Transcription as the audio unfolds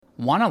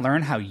Want to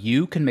learn how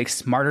you can make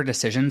smarter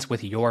decisions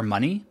with your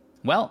money?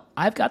 Well,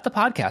 I've got the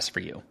podcast for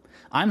you.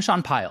 I'm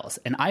Sean Piles,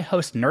 and I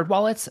host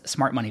NerdWallet's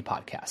Smart Money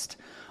Podcast.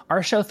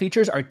 Our show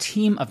features our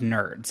team of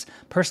nerds,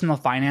 personal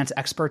finance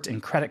experts in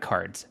credit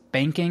cards,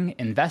 banking,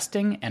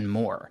 investing, and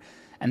more.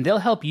 And they'll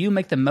help you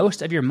make the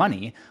most of your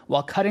money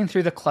while cutting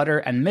through the clutter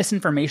and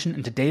misinformation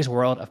in today's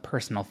world of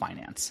personal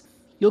finance.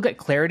 You'll get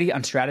clarity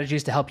on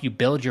strategies to help you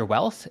build your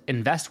wealth,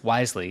 invest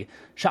wisely,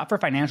 shop for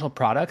financial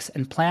products,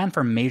 and plan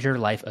for major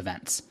life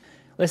events.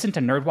 Listen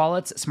to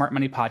NerdWallet's Smart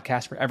Money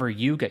Podcast wherever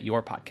you get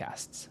your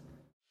podcasts.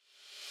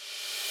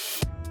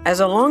 As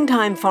a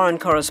longtime foreign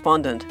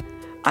correspondent,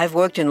 I've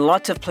worked in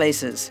lots of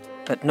places,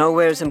 but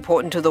nowhere as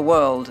important to the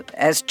world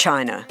as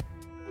China.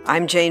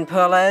 I'm Jane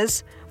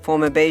Perlez,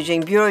 former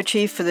Beijing bureau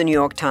chief for the New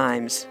York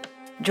Times.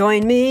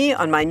 Join me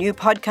on my new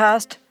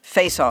podcast,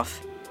 Face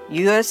Off,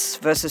 U.S.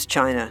 versus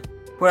China,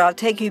 where I'll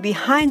take you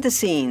behind the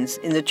scenes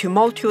in the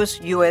tumultuous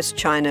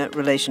U.S.-China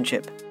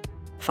relationship.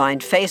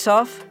 Find Face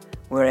Off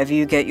wherever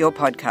you get your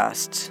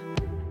podcasts.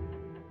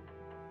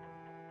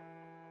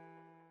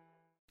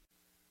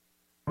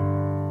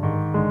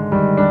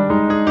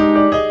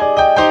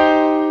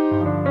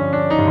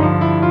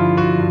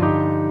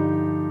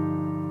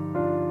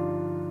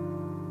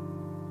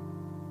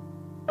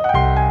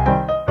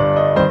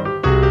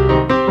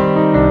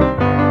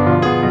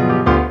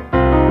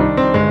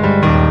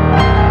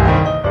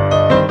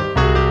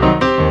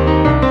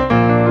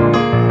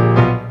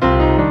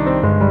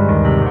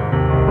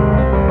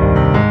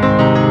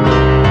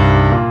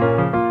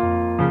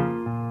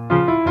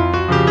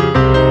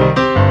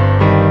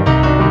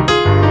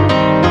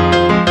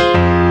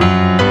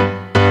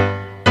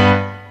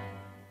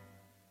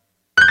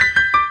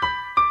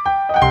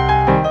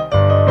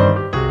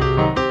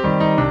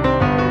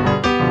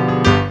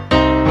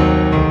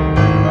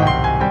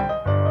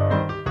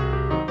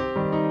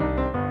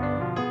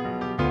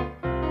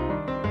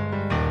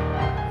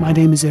 My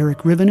name is Eric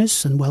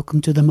Rivenis, and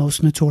welcome to the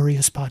Most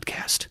Notorious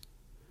Podcast.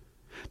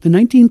 The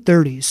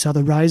 1930s saw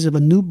the rise of a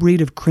new breed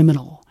of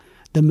criminal,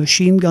 the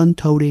machine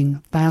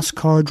gun-toting, fast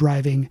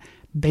car-driving,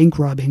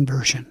 bank-robbing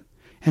version.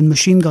 And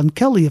Machine Gun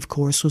Kelly, of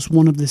course, was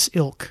one of this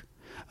ilk,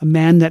 a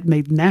man that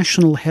made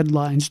national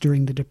headlines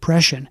during the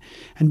Depression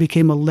and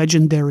became a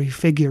legendary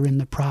figure in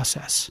the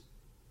process.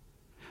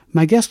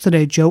 My guest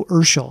today, Joe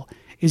Urschel,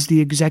 is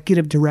the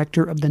executive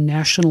director of the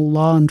National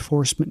Law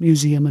Enforcement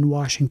Museum in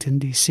Washington,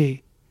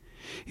 D.C.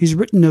 He's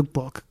written a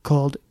book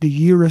called The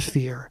Year of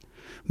Fear,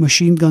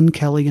 Machine Gun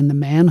Kelly and the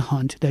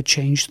Manhunt That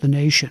Changed the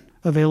Nation,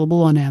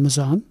 available on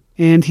Amazon,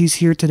 and he's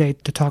here today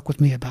to talk with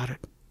me about it.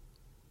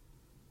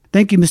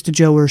 Thank you, Mr.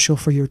 Joe Urschel,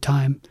 for your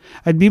time.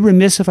 I'd be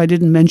remiss if I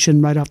didn't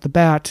mention right off the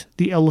bat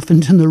the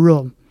elephant in the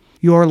room.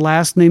 Your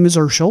last name is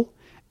Urschel,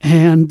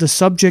 and the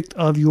subject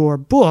of your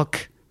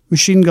book,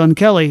 Machine Gun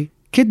Kelly,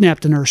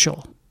 kidnapped an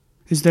Urschel.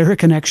 Is there a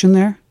connection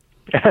there?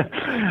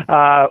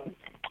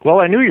 Well,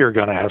 I knew you were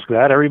going to ask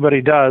that.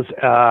 Everybody does.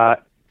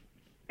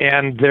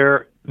 And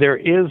there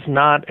is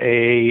not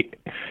a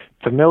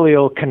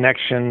familial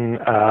connection,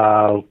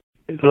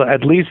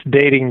 at least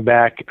dating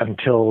back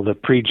until the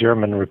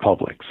pre-German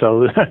Republic.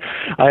 So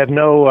I have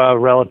no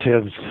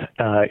relatives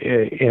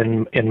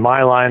in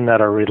my line that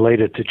are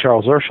related to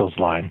Charles Urschel's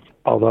line.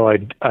 Although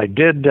I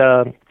did,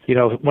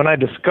 when I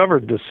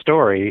discovered this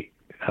story,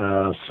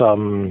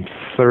 some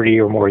 30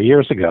 or more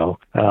years ago,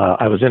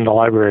 I was in the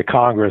Library of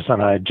Congress,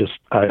 and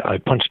I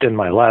punched in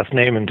my last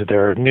name into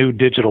their new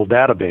digital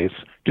database,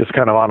 just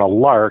kind of on a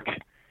lark,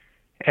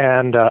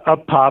 and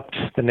up popped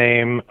the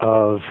name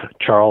of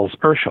Charles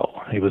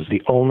Urschel. He was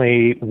the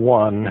only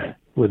one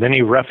with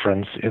any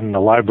reference in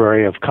the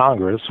Library of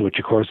Congress, which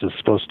of course is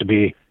supposed to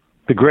be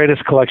the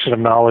greatest collection of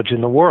knowledge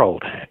in the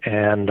world.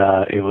 And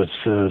it was,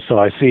 so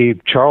I see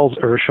Charles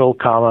Urschel,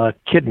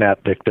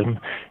 kidnap victim,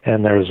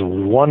 and there's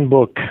one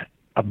book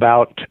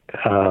about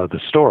the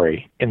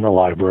story in the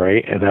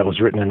library, and that was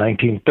written in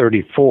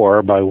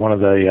 1934 by one of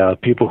the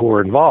people who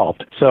were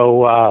involved.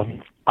 So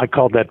I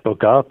called that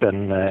book up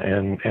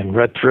and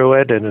read through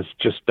it, and it's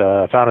just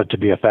found it to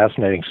be a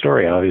fascinating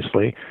story,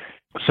 obviously.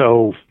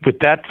 So with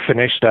that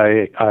finished,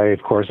 I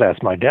of course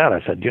asked my dad.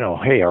 I said,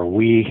 hey, are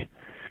we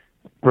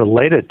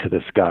related to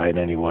this guy in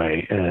any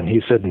way? And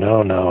he said, no,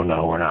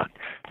 we're not.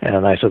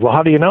 And I said, well,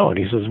 how do you know? And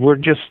he says,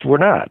 we're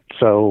not.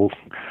 So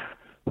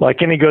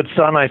like any good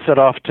son, I set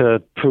off to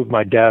prove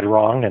my dad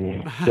wrong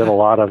and did a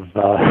lot of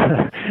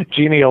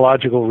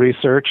genealogical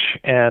research,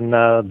 and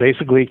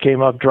basically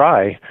came up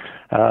dry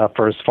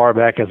for as far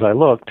back as I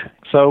looked.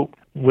 So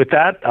with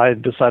that, I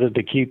decided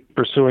to keep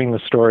pursuing the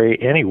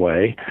story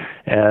anyway,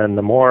 and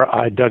the more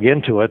I dug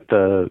into it,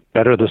 the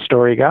better the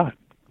story got.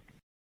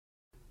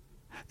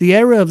 The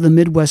era of the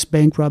Midwest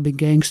bank-robbing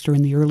gangster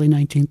in the early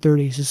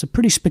 1930s is a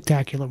pretty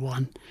spectacular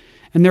one,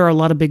 and there are a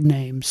lot of big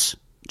names.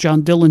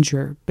 John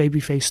Dillinger,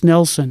 Babyface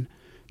Nelson,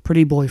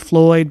 Pretty Boy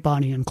Floyd,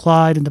 Bonnie and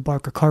Clyde, and the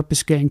Barker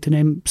Karpus Gang, to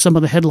name some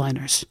of the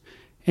headliners.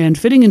 And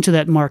fitting into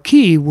that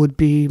marquee would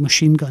be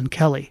Machine Gun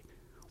Kelly.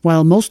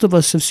 While most of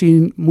us have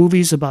seen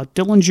movies about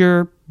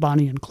Dillinger,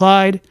 Bonnie and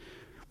Clyde,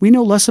 we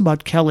know less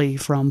about Kelly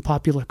from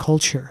popular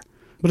culture.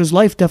 But his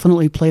life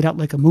definitely played out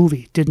like a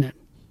movie, didn't it?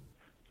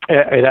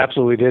 It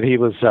absolutely did. He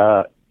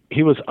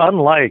was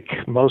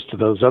unlike most of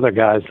those other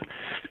guys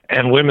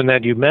and women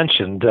that you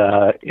mentioned,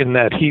 in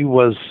that he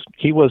was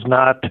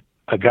not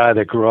a guy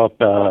that grew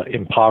up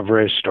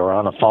impoverished or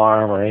on a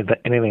farm or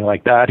anything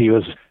like that. He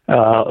was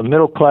a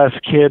middle-class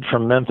kid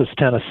from Memphis,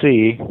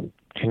 Tennessee,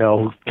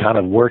 who kind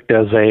of worked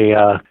as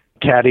a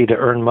caddy to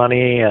earn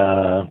money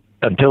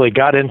until he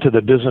got into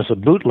the business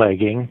of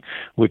bootlegging,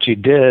 which he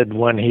did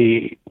when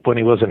he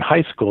was in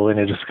high school, and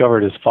he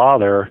discovered his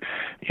father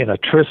in a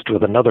tryst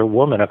with another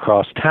woman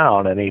across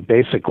town, and he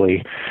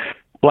basically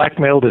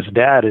blackmailed his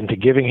dad into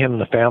giving him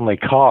the family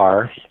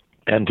car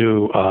and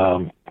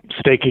to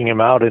staking him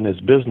out in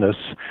his business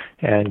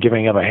and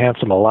giving him a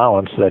handsome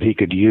allowance that he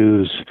could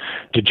use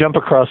to jump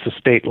across the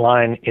state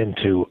line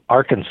into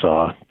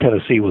Arkansas.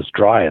 Tennessee was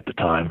dry at the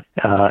time,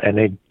 and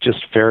they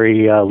just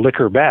ferry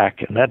liquor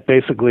back, and that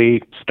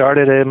basically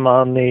started him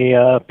on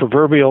the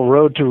proverbial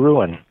road to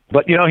ruin.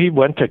 But, he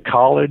went to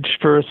college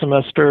for a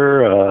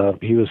semester.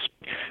 He was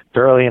a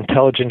fairly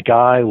intelligent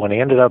guy. When he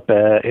ended up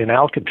in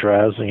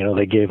Alcatraz,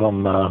 they gave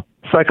him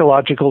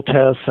psychological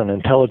tests and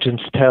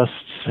intelligence tests,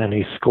 and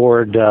he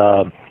scored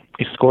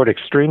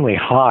extremely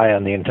high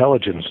on the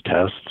intelligence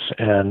tests,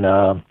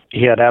 and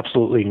he had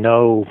absolutely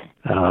no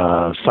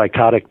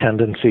psychotic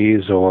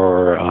tendencies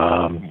or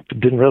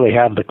didn't really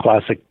have the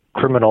classic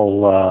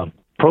criminal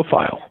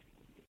profile.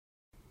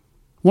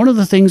 One of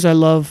the things I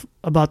love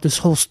about this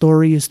whole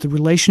story is the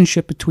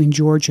relationship between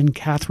George and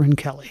Catherine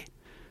Kelly.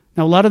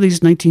 Now, a lot of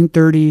these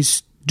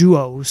 1930s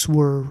duos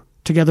were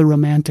together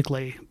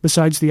romantically.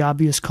 Besides the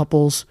obvious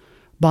couples,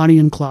 Bonnie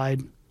and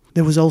Clyde,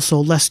 there was also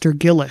Lester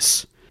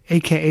Gillis,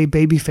 a.k.a.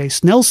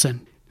 Babyface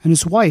Nelson, and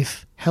his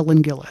wife,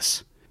 Helen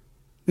Gillis.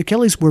 The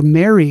Kellys were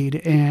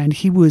married, and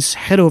he was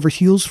head over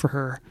heels for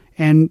her,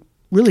 and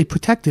really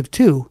protective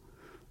too,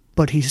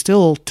 but he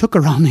still took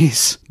her on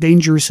these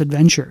dangerous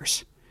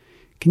adventures.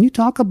 Can you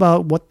talk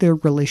about what their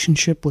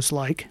relationship was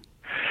like?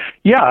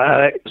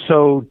 Yeah,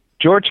 so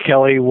George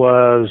Kelly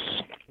was,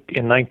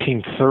 in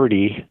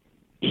 1930,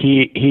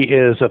 he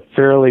is a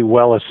fairly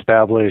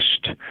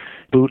well-established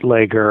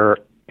bootlegger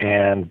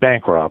and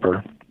bank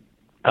robber.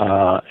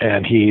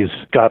 And he's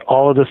got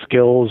all of the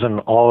skills and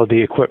all of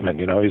the equipment.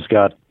 He's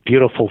got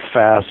beautiful,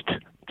 fast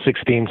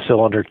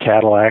 16-cylinder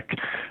Cadillac.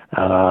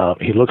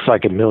 He looks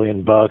like $1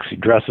 million. He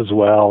dresses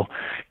well,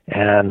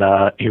 and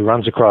he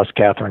runs across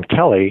Catherine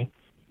Kelly.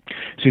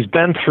 So he's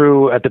been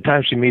through, at the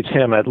time she meets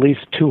him, at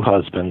least 2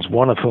 husbands,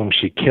 one of whom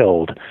she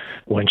killed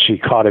when she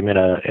caught him in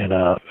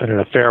an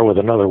affair with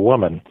another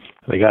woman.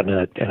 They got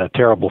in a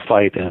terrible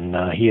fight, and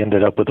he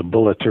ended up with a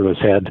bullet through his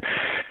head.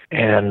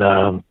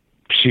 And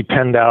she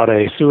penned out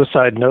a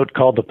suicide note,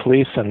 called the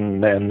police,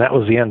 and that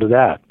was the end of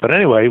that. But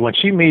anyway, when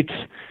she meets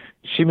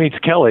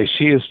Kelly,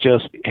 she is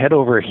just head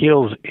over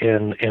heels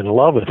in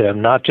love with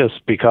him, not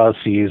just because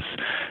he's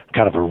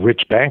kind of a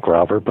rich bank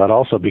robber, but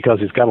also because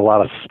he's got a lot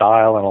of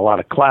style and a lot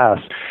of class,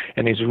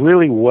 and he's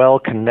really well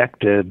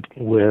connected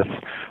with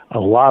a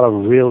lot of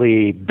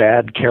really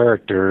bad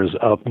characters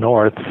up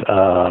north,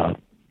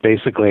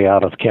 basically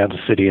out of Kansas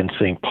City and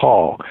St.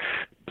 Paul.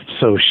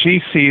 So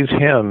she sees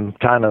him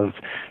kind of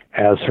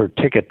as her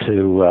ticket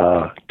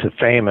to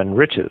fame and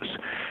riches.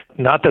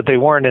 Not that they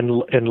weren't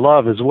in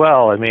love as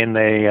well. I mean,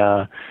 they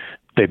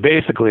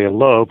basically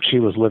eloped. She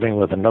was living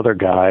with another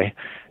guy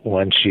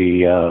when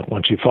she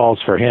falls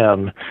for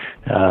him,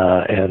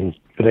 and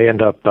they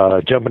end up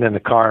jumping in the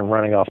car and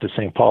running off to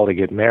St. Paul to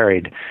get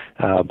married,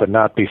 but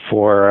not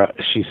before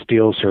she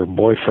steals her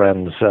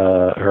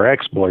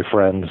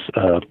ex-boyfriend's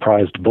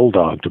prized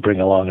bulldog to bring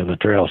along in the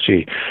trail.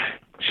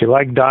 She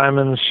liked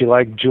diamonds, she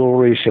liked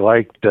jewelry, she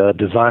liked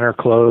designer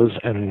clothes,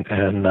 and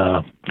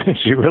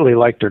she really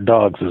liked her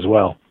dogs as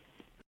well.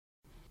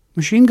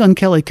 Machine Gun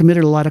Kelly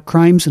committed a lot of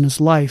crimes in his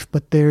life,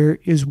 but there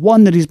is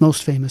one that he's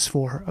most famous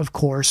for, of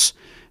course,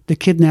 the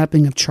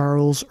kidnapping of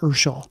Charles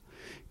Urschel.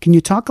 Can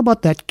you talk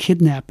about that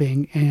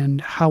kidnapping and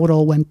how it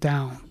all went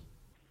down?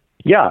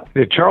 Yeah,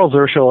 Charles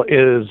Urschel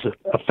is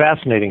a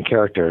fascinating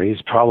character.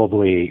 He's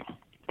probably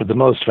the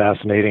most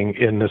fascinating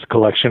in this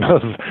collection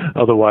of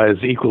otherwise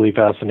equally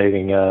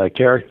fascinating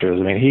characters.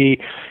 I mean,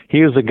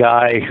 he was a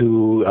guy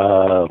who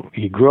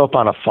he grew up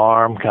on a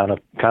farm, kind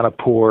of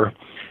poor,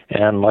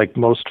 and like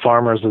most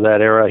farmers of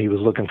that era, he was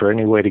looking for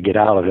any way to get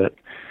out of it.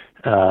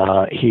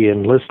 He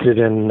enlisted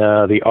in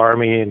the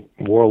Army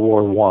in World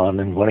War I,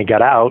 and when he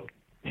got out,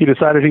 he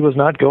decided he was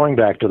not going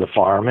back to the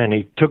farm, and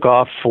he took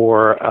off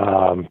for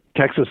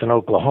Texas and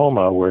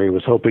Oklahoma, where he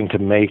was hoping to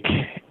make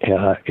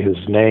his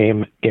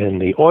name in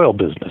the oil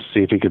business,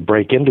 see if he could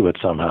break into it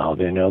somehow.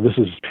 This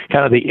is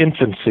kind of the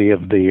infancy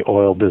of the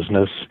oil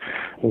business,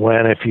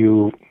 when if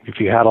you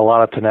had a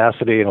lot of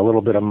tenacity and a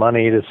little bit of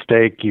money to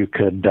stake, you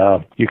could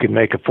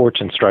make a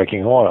fortune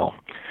striking oil.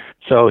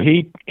 So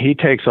he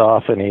takes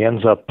off, and he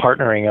ends up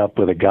partnering up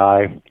with a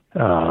guy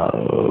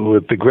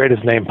with the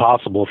greatest name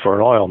possible for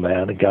an oil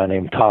man, a guy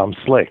named Tom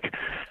Slick.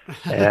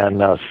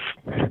 And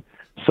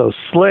so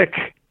Slick,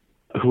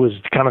 who was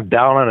kind of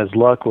down on his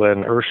luck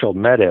when Urschel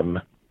met him,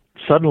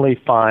 suddenly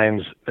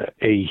finds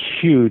a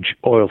huge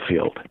oil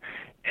field.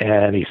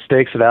 And he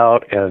stakes it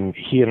out, and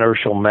he and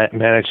Urschel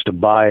managed to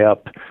buy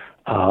up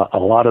a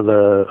lot,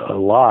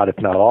 if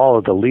not all,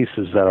 of the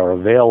leases that are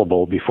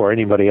available before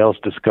anybody else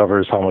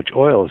discovers how much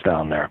oil is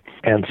down there.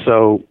 And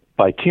so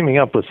by teaming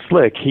up with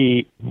Slick,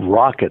 he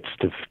rockets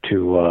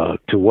to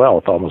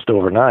wealth almost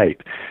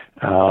overnight,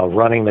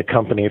 running the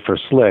company for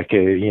Slick.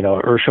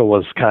 Urschel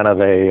was kind of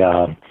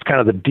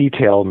the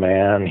detail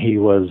man. He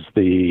was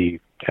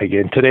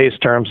in today's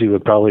terms, he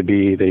would probably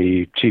be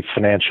the chief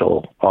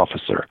financial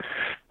officer.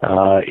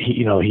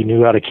 He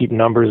knew how to keep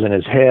numbers in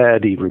his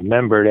head. He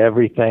remembered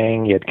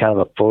everything. He had kind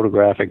of a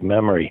photographic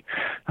memory,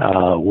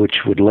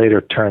 which would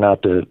later turn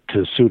out to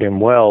suit him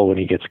well when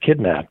he gets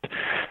kidnapped.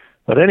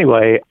 But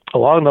anyway,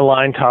 along the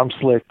line, Tom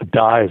Slick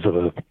dies of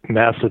a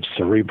massive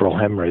cerebral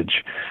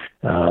hemorrhage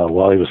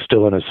while he was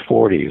still in his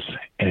 40s.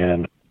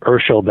 And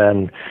Urschel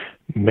then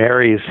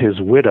marries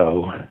his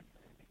widow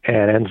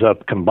and ends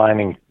up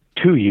combining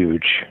two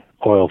huge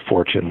oil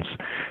fortunes,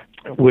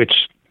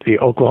 which the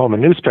Oklahoma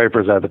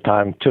newspapers at the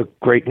time took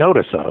great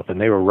notice of. And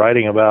they were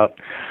writing about,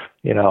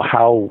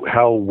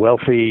 how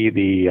wealthy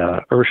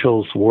the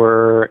Urschels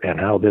were and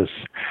how this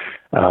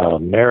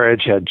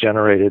marriage had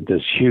generated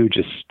this huge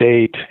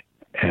estate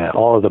and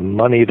all of the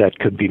money that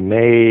could be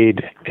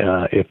made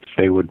if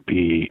they would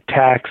be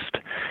taxed.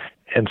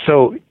 And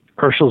so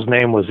Urschel's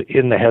name was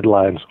in the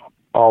headlines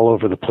all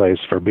over the place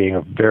for being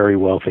a very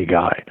wealthy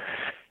guy.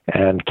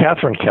 And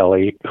Catherine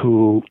Kelly,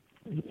 who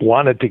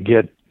wanted to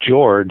get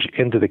George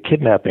into the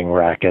kidnapping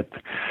racket,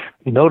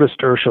 noticed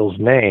Urschel's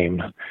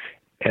name,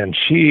 and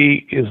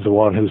she is the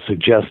one who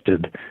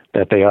suggested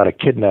that they ought to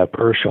kidnap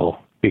Urschel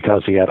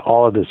because he had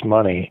all of this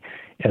money,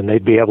 and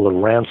they'd be able to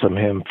ransom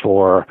him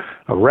for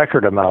a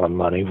record amount of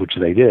money, which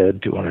they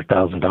did,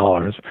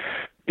 $200,000,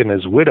 and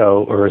his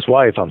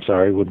wife,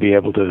 would be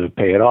able to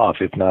pay it off,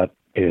 if not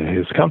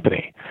his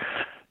company.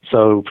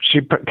 So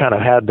she kind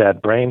of had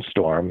that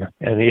brainstorm.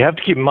 And you have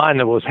to keep in mind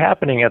that what was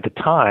happening at the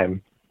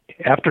time,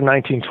 after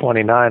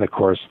 1929, of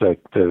course,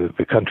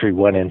 the country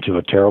went into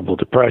a terrible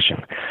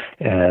depression.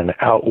 And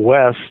out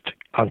west,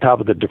 on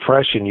top of the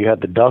depression, you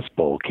had the Dust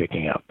Bowl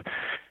kicking up.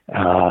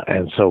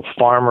 And so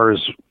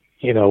farmers,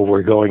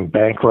 were going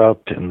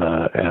bankrupt, and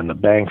the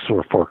banks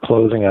were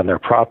foreclosing on their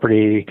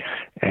property,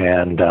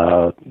 and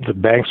the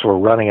banks were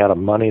running out of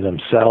money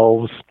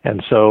themselves.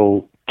 And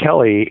so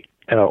Kelly,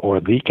 or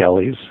the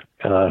Kellys,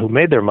 who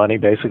made their money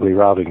basically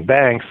robbing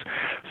banks,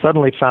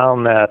 suddenly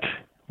found that,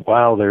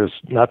 wow, there's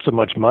not so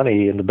much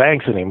money in the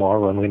banks anymore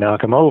when we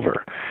knock them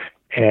over.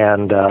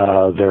 And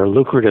their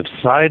lucrative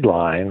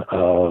sideline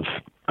of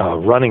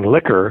running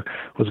liquor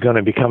was going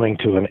to be coming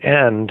to an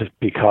end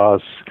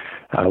because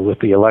with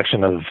the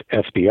election of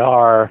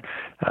FDR,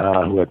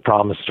 who had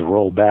promised to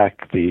roll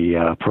back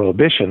the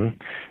prohibition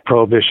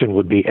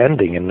would be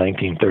ending in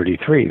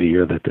 1933, the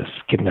year that this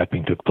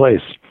kidnapping took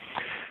place.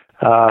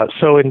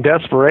 So in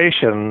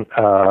desperation,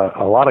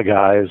 a lot of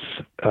guys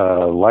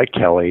like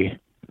Kelly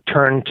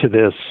turned to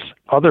this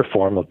other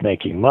form of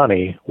making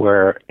money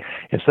where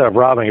instead of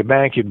robbing a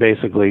bank, you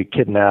basically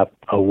kidnap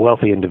a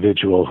wealthy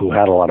individual who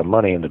had a lot of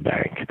money in the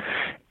bank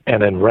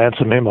and then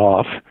ransom him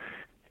off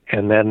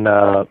and then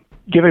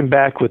give him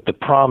back with the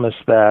promise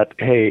that,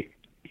 hey,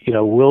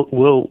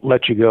 we'll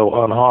let you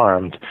go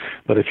unharmed,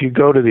 but if you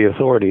go to the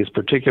authorities,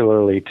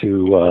 particularly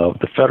to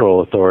the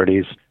federal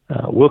authorities,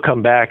 we'll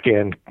come back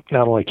and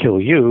not only kill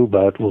you,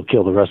 but we'll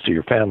kill the rest of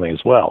your family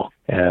as well.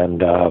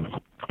 And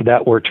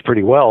that worked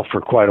pretty well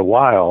for quite a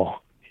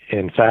while.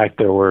 In fact,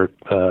 there were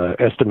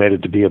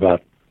estimated to be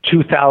about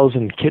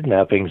 2,000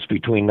 kidnappings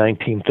between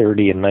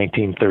 1930 and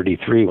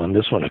 1933 when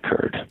this one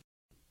occurred.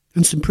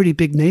 And some pretty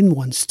big name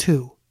ones,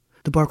 too.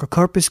 The Barker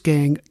Karpus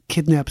gang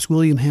kidnaps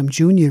William Ham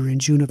Jr. in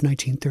June of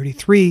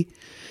 1933,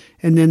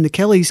 and then the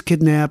Kellys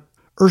kidnap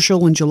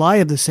Urschel in July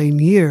of the same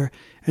year,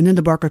 and then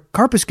the Barker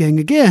Karpus gang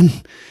again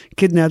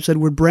kidnaps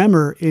Edward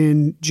Bremer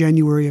in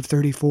January of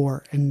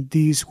 34, and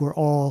these were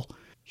all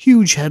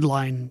huge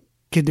headline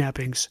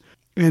kidnappings.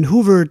 And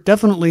Hoover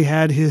definitely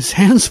had his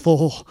hands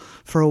full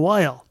for a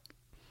while.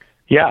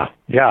 Yeah.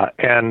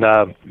 And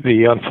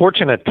the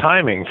unfortunate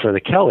timing for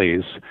the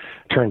Kellys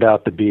turned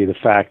out to be the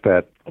fact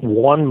that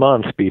 1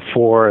 month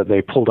before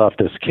they pulled off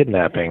this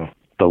kidnapping,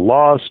 the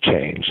laws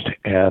changed,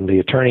 and the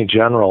Attorney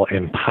General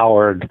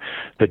empowered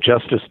the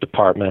Justice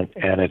Department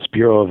and its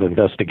Bureau of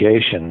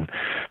Investigation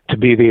to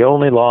be the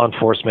only law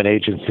enforcement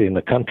agency in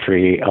the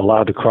country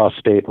allowed to cross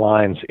state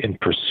lines in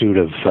pursuit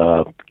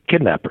of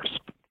kidnappers.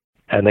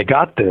 And they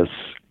got this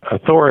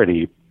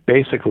authority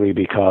basically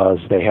because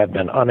they had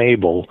been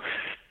unable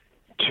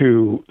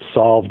to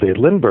solve the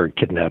Lindbergh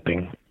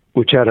kidnapping,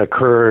 which had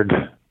occurred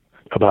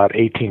about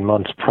 18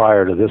 months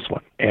prior to this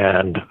one.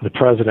 And the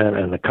president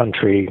and the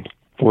country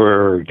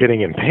were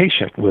getting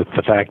impatient with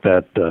the fact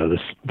that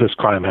this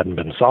crime hadn't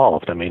been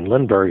solved. I mean,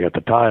 Lindbergh at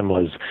the time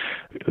was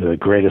the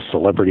greatest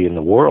celebrity in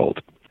the world.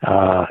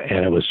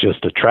 And it was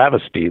just a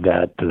travesty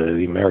that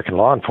the American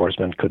law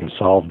enforcement couldn't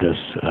solve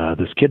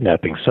this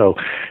kidnapping. So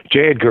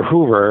J. Edgar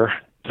Hoover,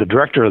 the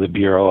director of the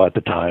Bureau at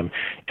the time,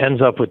 ends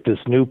up with this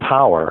new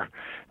power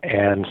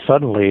and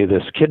suddenly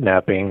this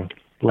kidnapping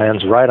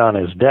lands right on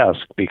his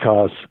desk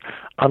because,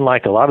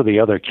 unlike a lot of the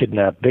other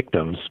kidnapped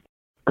victims,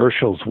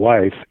 Urschel's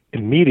wife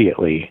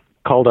immediately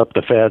called up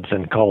the feds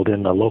and called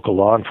in the local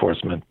law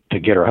enforcement to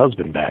get her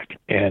husband back.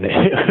 And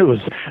it was,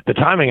 the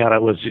timing on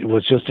it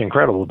was just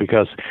incredible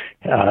because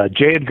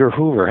J. Edgar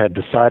Hoover had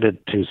decided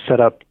to set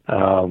up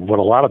what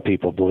a lot of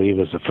people believe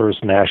is the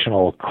first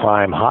national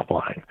crime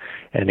hotline.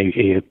 And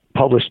he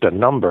published a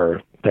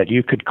number that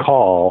you could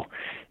call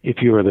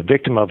if you were the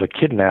victim of a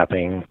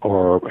kidnapping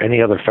or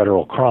any other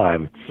federal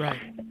crime. Right.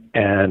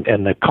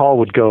 And the call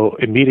would go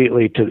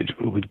immediately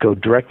would go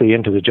directly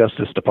into the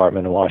Justice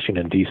Department in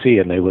Washington, D.C.,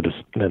 and they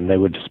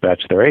would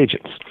dispatch their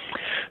agents.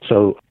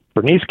 So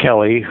Bernice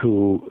Kelly,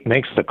 who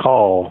makes the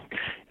call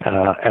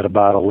at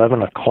about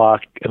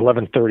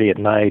 11:30 at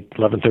night,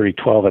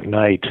 12 at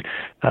night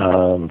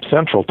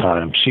Central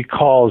Time, she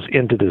calls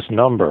into this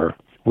number,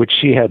 which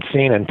she had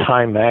seen in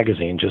Time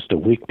magazine just a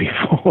week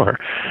before.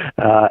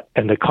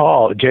 And the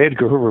call, J.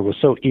 Edgar Hoover was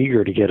so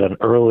eager to get an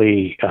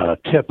early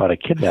tip on a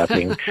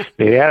kidnapping,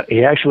 he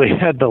actually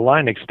had the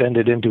line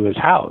extended into his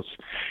house.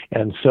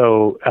 And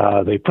so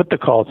they put the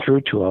call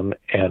through to him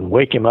and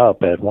wake him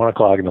up at 1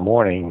 o'clock in the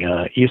morning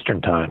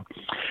Eastern Time.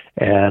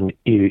 And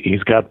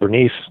he's got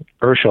Bernice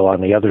Urschel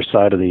on the other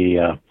side of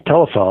the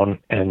telephone,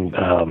 and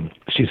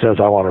she says,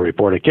 "I want to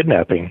report a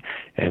kidnapping."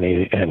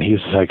 And he's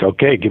like,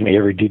 "Okay, give me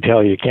every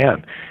detail you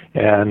can."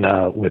 And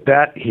with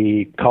that,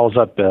 he calls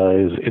up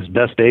his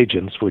best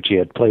agents, which he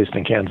had placed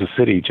in Kansas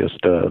City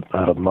just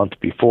about a month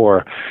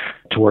before,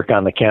 to work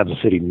on the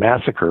Kansas City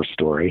massacre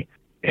story.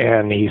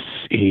 And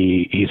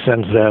he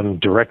sends them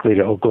directly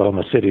to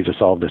Oklahoma City to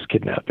solve this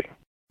kidnapping.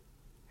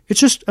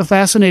 It's just a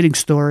fascinating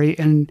story,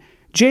 and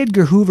J.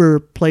 Edgar Hoover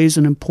plays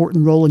an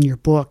important role in your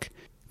book.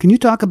 Can you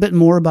talk a bit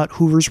more about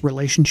Hoover's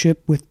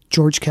relationship with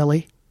George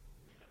Kelly?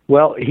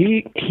 Well,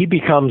 he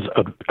becomes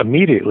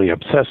immediately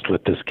obsessed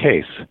with this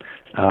case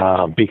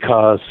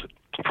because,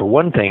 for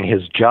one thing,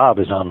 his job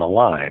is on the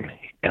line.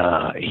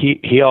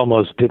 He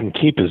almost didn't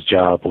keep his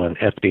job when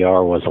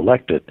FDR was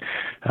elected.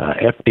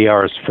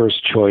 FDR's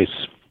first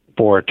choice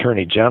for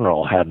Attorney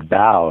General had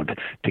vowed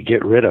to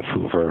get rid of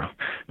Hoover,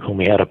 whom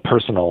he had a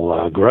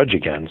personal grudge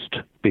against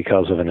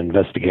because of an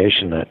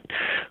investigation that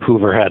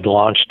Hoover had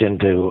launched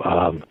into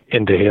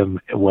him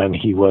when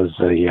he was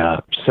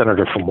a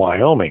senator from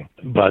Wyoming.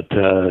 But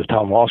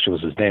Tom Walsh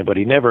was his name. But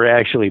he never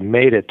actually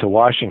made it to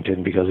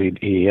Washington because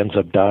he ends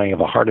up dying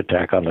of a heart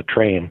attack on the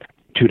train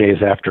 2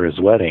 days after his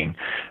wedding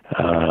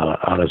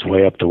on his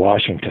way up to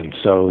Washington.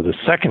 So the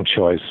second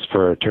choice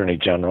for Attorney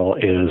General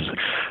is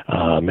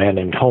a man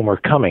named Homer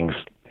Cummings.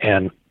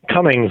 And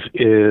Cummings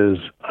is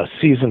a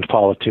seasoned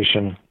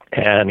politician,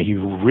 and he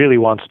really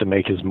wants to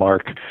make his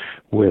mark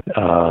with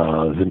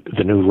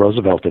the new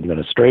Roosevelt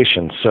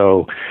administration.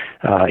 So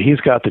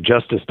he's got the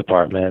Justice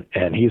Department,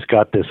 and he's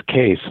got this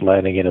case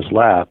landing in his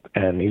lap,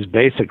 and he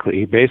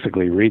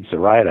basically reads the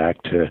riot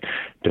act to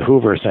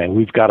Hoover, saying,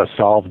 "We've got to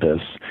solve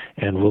this,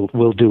 and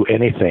we'll do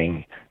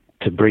anything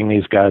to bring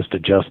these guys to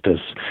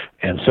justice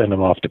and send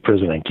them off to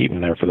prison and keep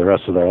them there for the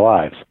rest of their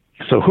lives."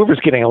 So Hoover's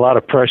getting a lot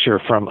of pressure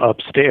from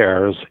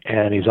upstairs,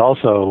 and he's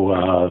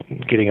also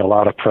getting a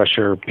lot of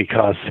pressure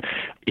because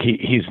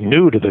he's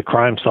new to the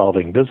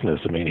crime-solving business.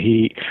 I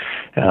mean,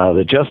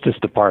 the Justice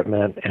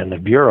Department and the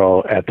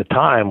Bureau at the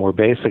time were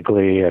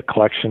basically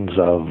collections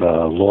of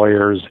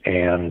lawyers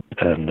and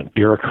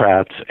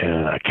bureaucrats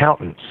and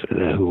accountants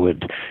who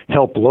would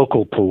help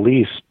local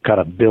police kind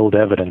of build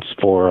evidence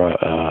for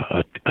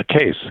a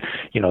case.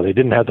 You know, they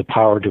didn't have the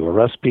power to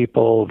arrest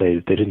people.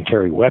 They didn't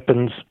carry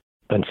weapons.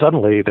 And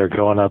suddenly they're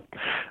going up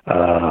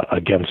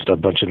against a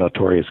bunch of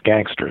notorious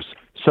gangsters.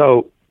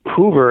 So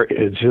Hoover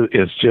is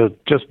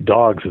just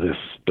dogs this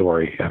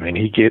story. I mean,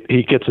 he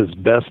gets his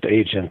best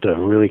agent, a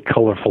really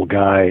colorful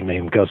guy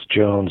named Gus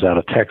Jones out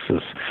of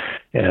Texas,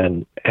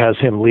 and has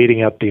him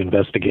leading up the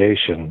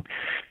investigation.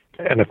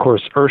 And of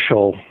course,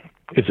 Urschel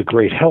is a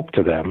great help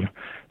to them.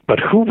 But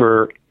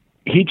Hoover,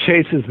 he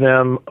chases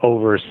them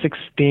over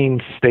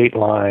 16 state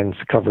lines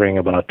covering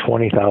about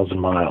 20,000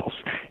 miles.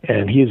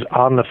 And he's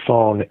on the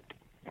phone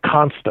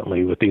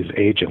constantly with these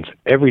agents.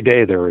 Every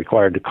day they're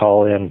required to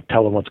call in,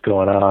 tell them what's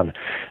going on.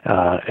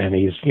 And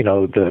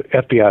the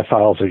FBI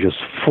files are just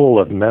full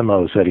of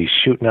memos that he's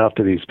shooting out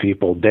to these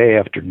people day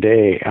after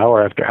day,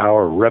 hour after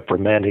hour,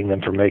 reprimanding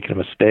them for making a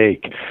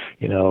mistake,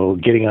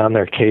 getting on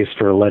their case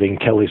for letting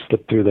Kelly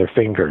slip through their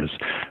fingers.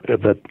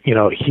 But,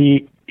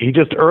 he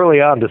just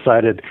early on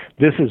decided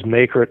this is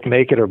make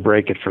it or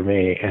break it for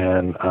me,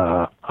 and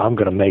I'm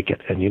going to make it.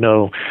 And,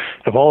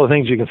 of all the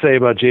things you can say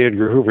about J.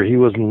 Edgar Hoover, he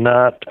was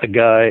not a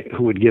guy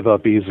who would give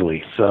up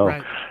easily. So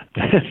right.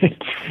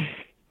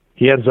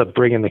 He ends up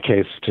bringing the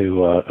case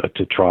to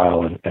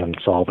trial and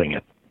solving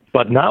it,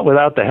 but not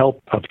without the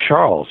help of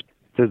Charles.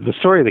 The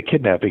story of the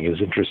kidnapping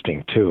is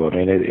interesting, too. I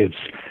mean, it's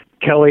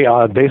Kelly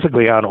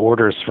basically on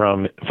orders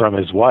from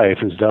his wife,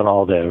 who's done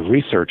all the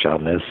research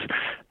on this,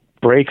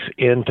 breaks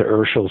into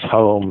Urschel's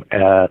home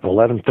at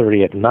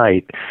 11:30 at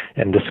night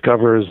and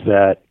discovers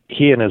that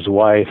he and his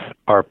wife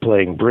are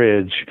playing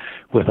bridge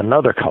with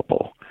another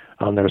couple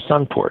on their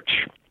sun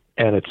porch.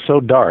 And it's so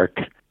dark,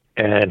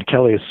 and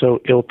Kelly is so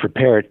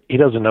ill-prepared, he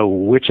doesn't know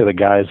which of the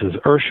guys is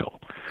Urschel.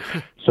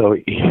 So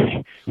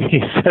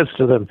he says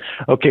to them,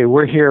 okay,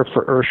 we're here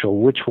for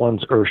Urschel. Which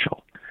one's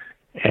Urschel?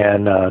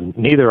 And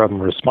neither of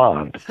them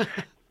respond.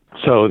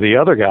 So the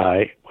other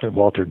guy,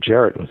 Walter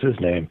Jarrett was his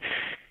name,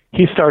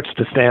 he starts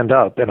to stand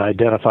up and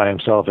identify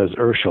himself as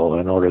Urschel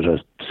in order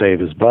to save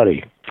his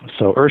buddy.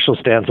 So Urschel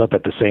stands up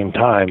at the same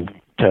time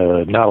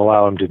to not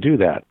allow him to do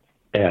that.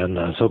 And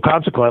so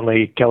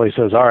consequently, Kelly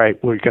says, all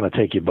right, we're going to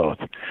take you both.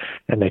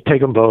 And they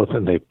take them both,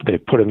 and they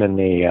put them in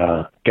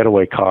the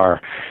getaway car,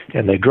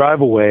 and they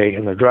drive away,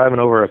 and they're driving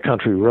over a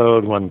country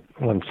road when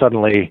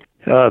suddenly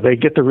they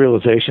get the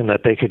realization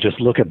that they could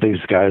just look at these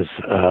guys'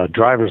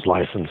 driver's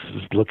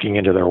licenses, looking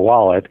into their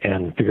wallet,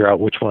 and figure out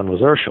which one was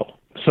Urschel.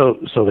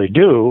 So they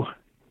do,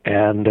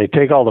 and they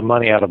take all the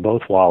money out of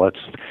both wallets.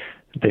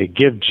 They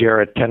give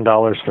Jarrett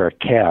 $10 for a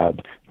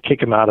cab,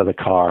 kick him out of the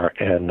car,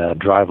 and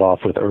drive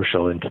off with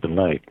Urschel into the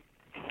night.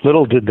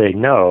 Little did they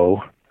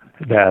know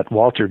that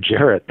Walter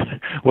Jarrett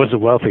was a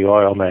wealthy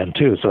oil man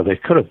too, so they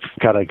could have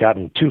kind of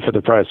gotten two for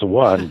the price of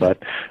one,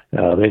 but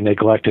they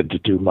neglected to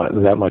do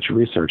that much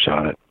research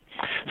on it.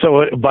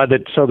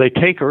 So they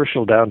take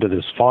Urschel down to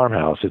this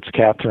farmhouse. It's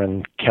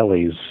Catherine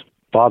Kelly's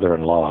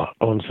father-in-law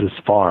owns this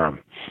farm,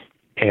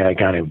 a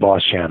guy named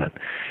Boss Shannon,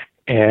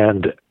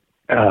 and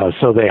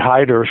so they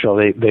hide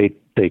Urschel.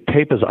 They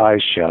tape his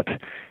eyes shut.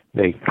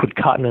 They put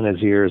cotton in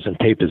his ears and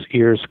tape his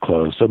ears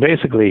closed. So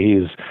basically,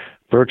 he's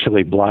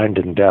virtually blind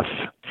and deaf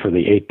for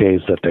the 8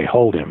 days that they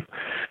hold him.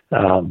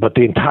 But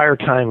the entire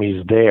time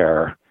he's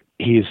there,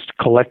 he's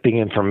collecting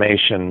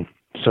information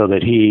so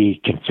that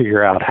he can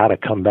figure out how to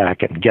come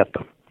back and get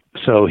them.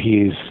 So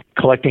he's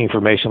collecting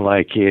information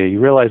like he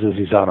realizes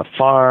he's on a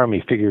farm.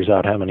 He figures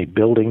out how many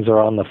buildings are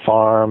on the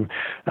farm.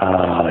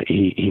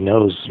 He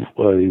knows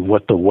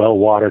what the well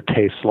water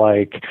tastes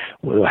like,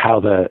 how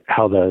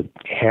the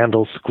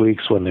handle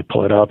squeaks when they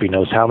pull it up. He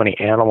knows how many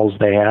animals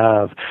they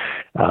have.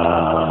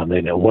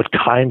 They know what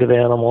kind of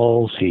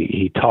animals.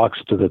 He talks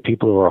to the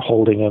people who are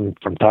holding him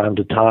from time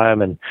to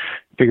time and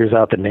figures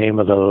out the name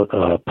of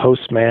the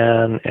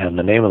postman and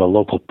the name of the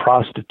local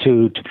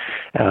prostitute.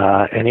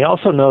 And he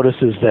also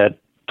notices that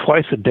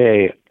twice a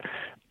day,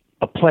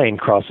 a plane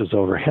crosses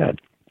overhead.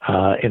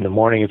 In the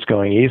morning, it's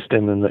going east,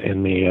 and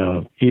in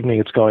the evening,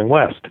 it's going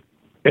west.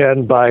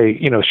 And by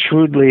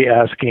shrewdly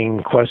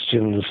asking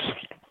questions,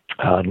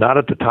 not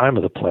at the time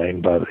of the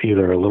plane, but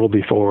either a little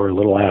before or a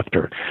little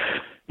after,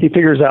 he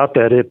figures out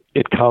that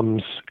it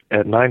comes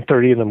at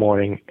 9:30 in the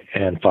morning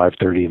and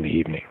 5:30 in the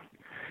evening.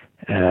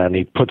 And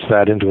he puts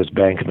that into his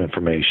bank of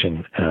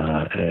information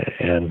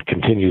and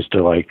continues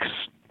to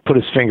put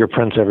his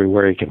fingerprints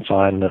everywhere he can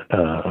find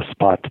a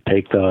spot to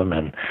take them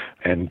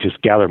and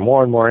just gather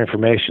more and more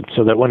information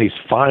so that when he's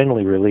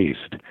finally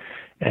released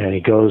and he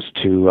goes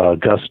to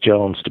Gus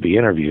Jones to be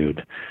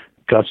interviewed,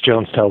 Gus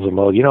Jones tells him,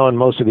 well, in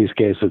most of these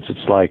cases,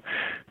 it's like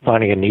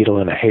finding a needle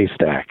in a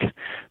haystack.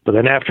 But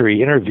then after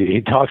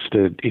he talks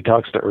to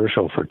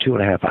Urschel for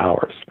 2.5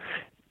 hours.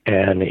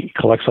 And he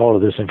collects all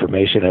of this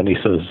information, and he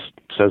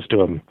says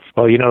to him,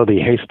 well, the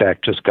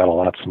haystack just got a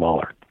lot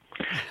smaller.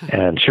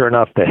 And sure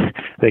enough,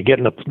 they get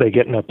in a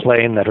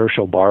plane that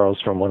Urschel borrows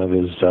from one of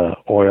his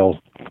oil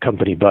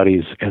company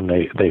buddies, and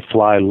they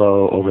fly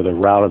low over the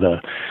route of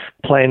the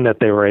plane that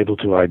they were able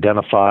to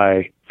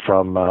identify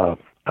from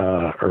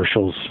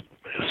Urschel's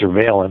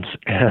surveillance.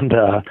 And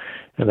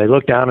they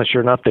look down, and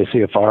sure enough, they see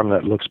a farm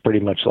that looks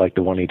pretty much like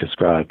the one he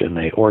described, and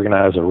they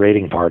organize a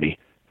raiding party.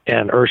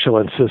 And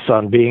Urschel insists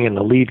on being in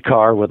the lead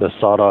car with a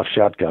sawed-off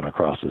shotgun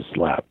across his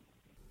lap.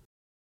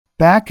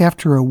 Back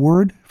after a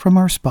word from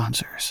our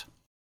sponsors.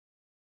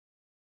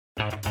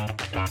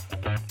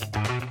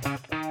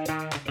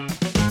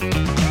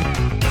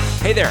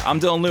 Hey there,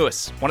 I'm Dylan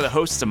Lewis, one of the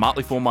hosts of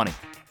Motley Fool Money.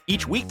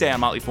 Each weekday on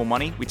Motley Fool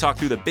Money, we talk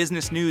through the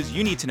business news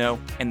you need to know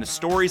and the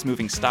stories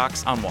moving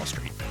stocks on Wall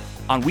Street.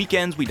 On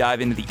weekends, we dive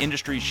into the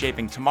industries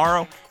shaping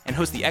tomorrow and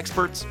host the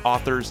experts,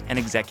 authors, and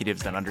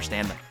executives that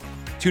understand them.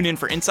 Tune in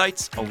for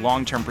insights, a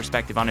long-term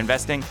perspective on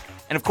investing,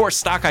 and of course,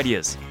 stock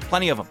ideas.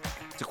 Plenty of them.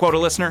 To quote a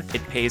listener,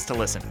 it pays to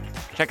listen.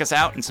 Check us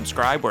out and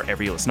subscribe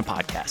wherever you listen to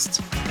podcasts.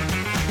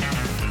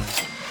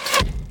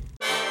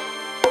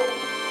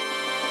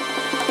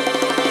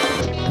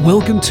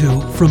 Welcome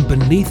to From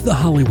Beneath the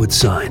Hollywood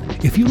Sign.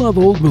 If you love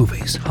old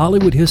movies,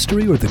 Hollywood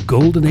history, or the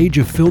golden age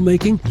of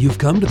filmmaking, you've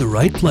come to the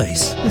right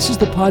place. This is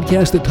the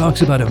podcast that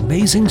talks about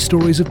amazing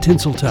stories of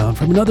Tinseltown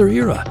from another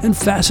era and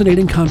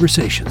fascinating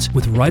conversations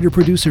with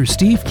writer-producer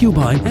Steve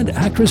Cubine and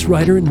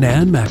actress-writer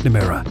Nan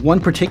McNamara. One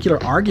particular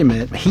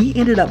argument, he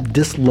ended up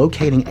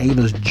dislocating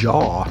Ava's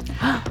jaw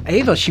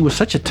Ava, she was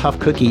such a tough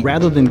cookie.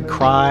 Rather than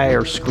cry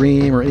or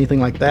scream or anything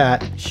like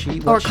that,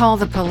 call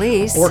the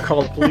police. Or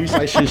call the police,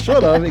 she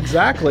should have,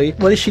 exactly.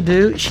 What does she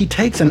do? She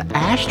takes an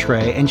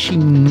ashtray and she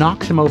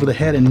knocks him over the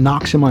head and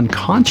knocks him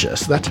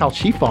unconscious. That's how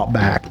she fought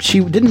back. She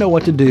didn't know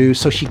what to do,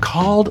 so she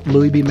called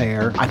Louis B.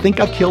 Mayer. I think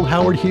I've killed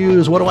Howard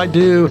Hughes. What do I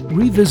do?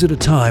 Revisit a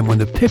time when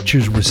the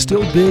pictures were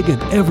still big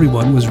and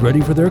everyone was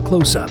ready for their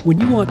close-up. When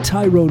you want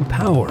Tyrone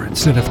Power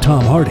instead of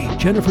Tom Hardy,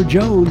 Jennifer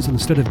Jones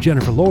instead of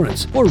Jennifer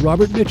Lawrence, or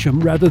Robert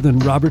Mitchum rather than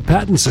Robert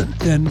Pattinson,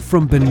 then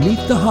From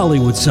Beneath the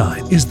Hollywood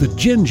Sign is the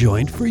gin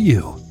joint for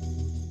you.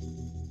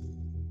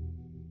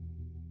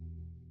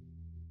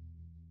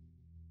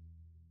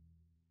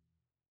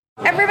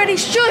 Everybody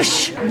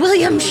shush!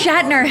 William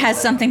Shatner has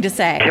something to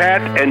say.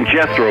 Cat and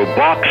Jethro,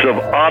 box of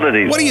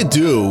oddities. What do you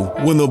do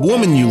when the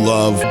woman you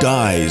love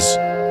dies?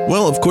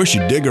 Well, of course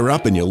you dig her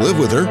up and you live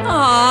with her.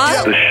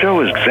 Aww. The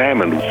show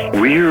examines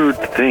weird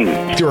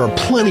things. There are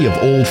plenty of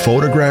old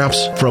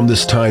photographs from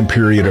this time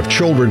period of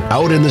children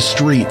out in the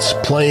streets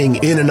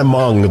playing in and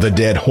among the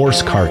dead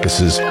horse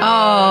carcasses.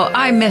 Oh,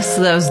 I miss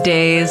those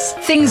days.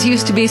 Things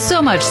used to be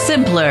so much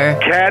simpler.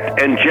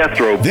 Cat and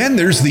Jethro. Then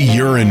there's the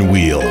urine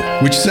wheel,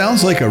 which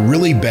sounds like a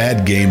really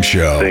bad game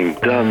show. Thing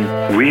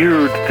done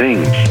weird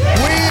things.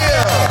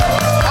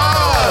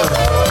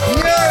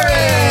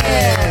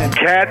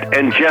 Cat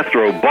and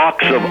Jethro,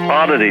 box of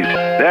oddities.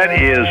 That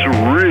is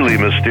really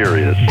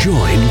mysterious.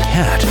 Join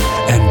Cat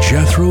and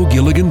Jethro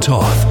Gilligan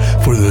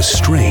Toth for the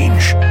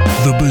strange,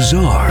 the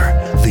bizarre,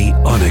 the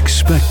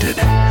unexpected,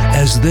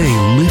 as they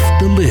lift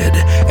the lid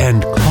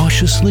and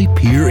cautiously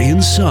peer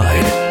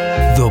inside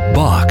the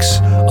Box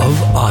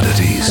of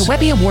Oddities. The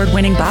Webby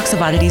Award-winning Box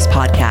of Oddities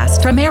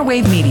podcast from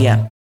Airwave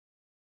Media.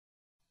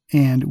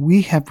 And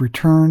we have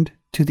returned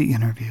to the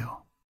interview.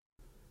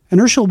 And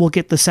Urschel will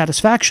get the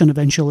satisfaction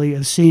eventually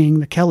of seeing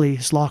the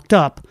Kellys locked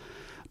up,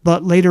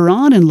 but later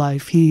on in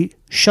life he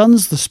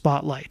shuns the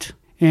spotlight,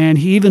 and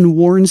he even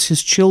warns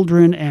his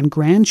children and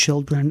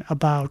grandchildren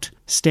about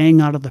staying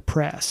out of the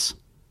press.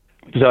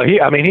 So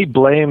he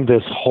blamed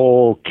this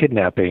whole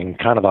kidnapping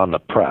kind of on the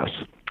press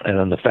and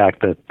on the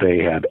fact that they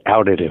had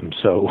outed him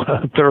so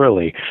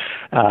thoroughly.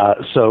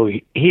 So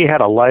he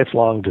had a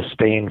lifelong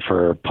disdain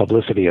for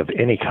publicity of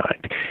any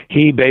kind.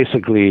 He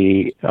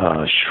basically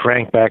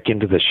shrank back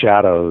into the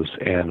shadows,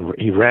 and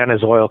he ran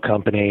his oil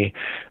company.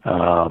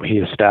 He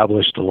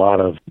established a lot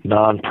of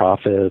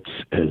nonprofits.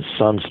 His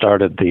son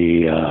started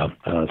the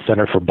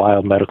Center for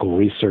Biomedical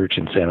Research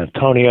in San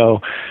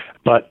Antonio,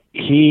 but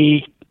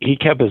he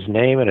kept his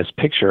name and his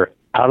picture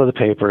out of the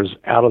papers,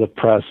 out of the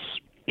press.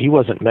 He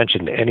wasn't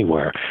mentioned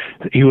anywhere.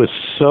 He was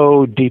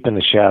so deep in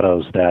the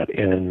shadows that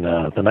in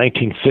the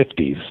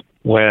 1950s,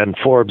 when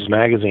Forbes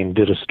magazine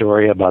did a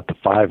story about the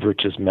 5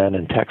 richest men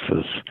in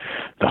Texas,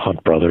 the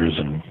Hunt brothers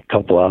and a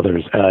couple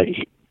others,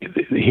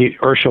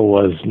 Urschel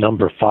was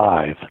number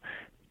 5,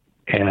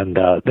 and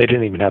they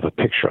didn't even have a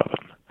picture of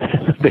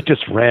him. They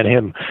just ran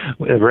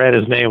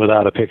his name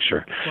without a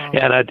picture. Wow.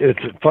 And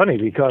it's funny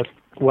because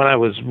when I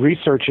was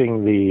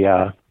researching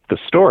the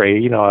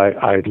story,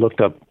 I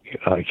looked up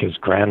his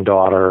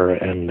granddaughter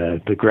and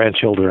the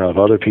grandchildren of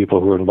other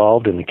people who were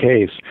involved in the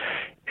case,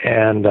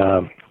 and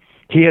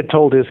he had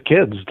told his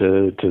kids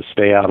to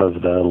stay out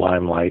of the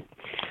limelight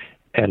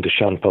and to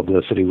shun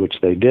publicity, which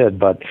they did.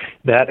 But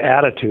that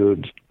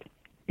attitude,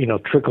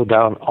 trickled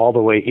down all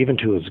the way even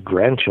to his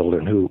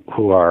grandchildren,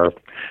 who are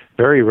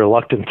very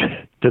reluctant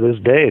to this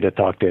day to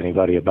talk to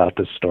anybody about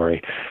this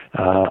story.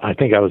 I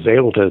think I was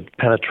able to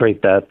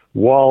penetrate that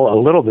wall a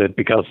little bit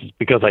because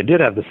I did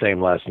have the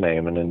same last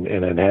name, and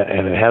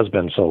it has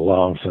been so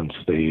long since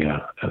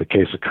the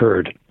case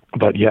occurred.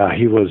 But yeah,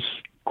 he was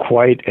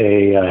quite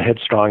a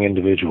headstrong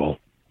individual.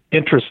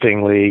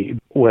 Interestingly,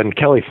 when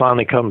Kelly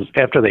finally comes,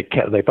 after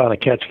they finally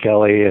catch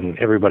Kelly and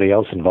everybody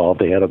else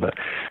involved, they had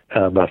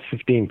about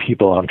 15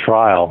 people on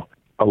trial.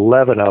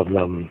 11 of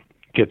them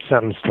get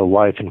sentenced to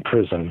life in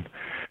prison,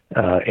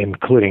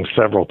 including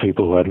several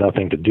people who had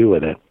nothing to do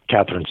with it.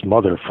 Catherine's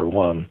mother, for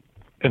one.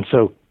 And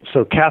so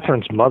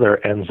Catherine's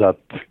mother ends up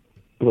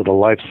with a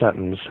life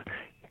sentence.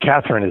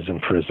 Catherine is in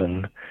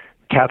prison.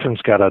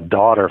 Catherine's got a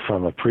daughter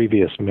from a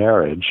previous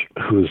marriage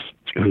who's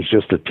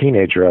just a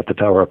teenager at the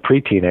time, or a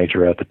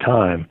pre-teenager at the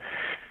time,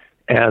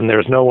 and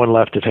there's no one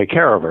left to take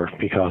care of her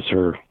because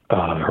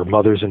her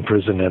mother's in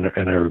prison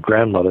and her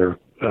grandmother,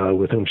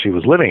 with whom she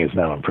was living, is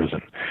now in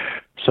prison.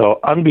 So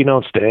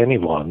unbeknownst to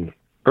anyone,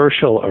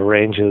 Urschel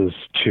arranges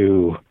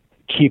to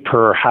keep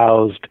her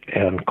housed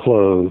and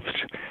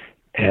clothed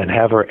and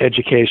have her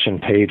education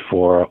paid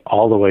for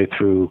all the way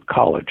through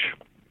college.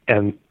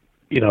 And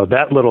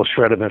that little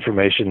shred of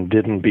information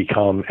didn't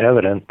become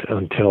evident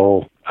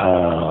until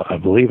I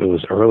believe it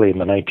was early in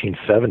the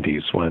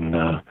 1970s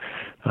when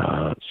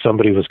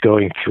somebody was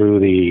going through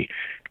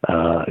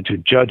to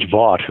Judge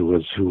Vaught,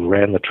 who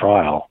ran the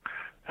trial,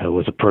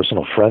 was a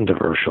personal friend of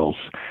Urschel's.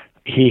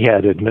 He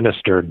had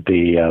administered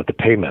the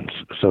payments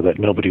so that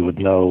nobody would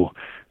know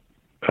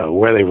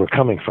where they were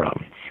coming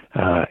from.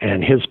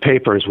 And his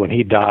papers, when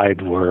he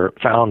died, were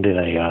found in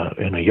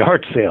a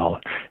yard sale,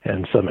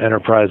 and some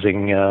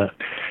enterprising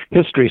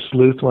history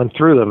sleuth went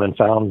through them and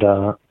found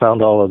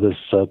all of this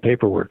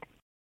paperwork.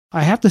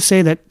 I have to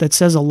say that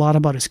says a lot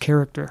about his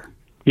character.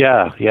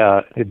 Yeah,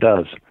 it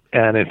does.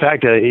 And in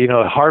fact,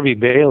 Harvey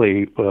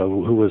Bailey,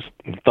 who was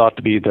thought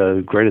to be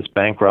the greatest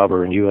bank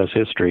robber in U.S.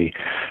 history,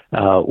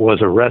 was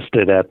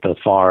arrested at the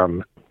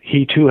farm.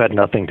 He too had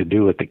nothing to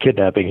do with the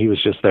kidnapping. He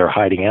was just there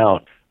hiding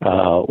out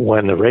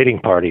when the raiding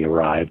party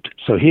arrived.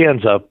 So he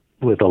ends up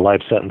with a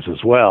life sentence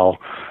as well,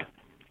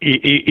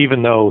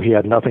 even though he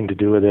had nothing to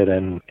do with it,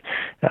 and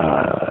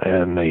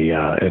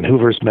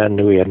Hoover's men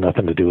knew he had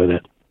nothing to do with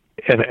it.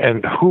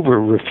 And Hoover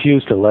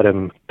refused to let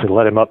him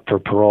up for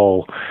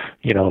parole,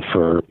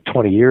 for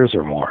 20 years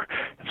or more.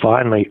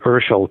 Finally,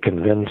 Urschel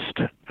convinced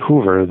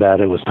Hoover that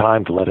it was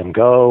time to let him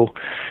go.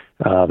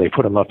 They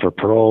put him up for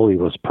parole. He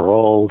was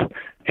paroled,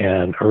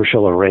 and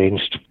Urschel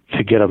arranged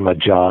to get him a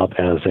job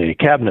as a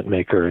cabinet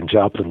maker in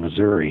Joplin,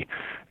 Missouri,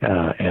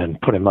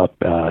 and put him up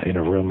in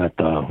a room at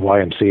the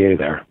YMCA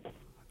there.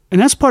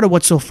 And that's part of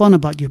what's so fun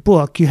about your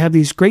book. You have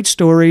these great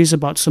stories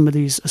about some of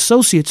these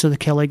associates of the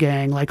Kelly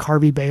gang, like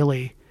Harvey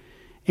Bailey.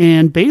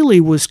 And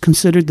Bailey was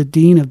considered the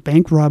dean of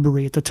bank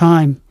robbery at the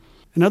time.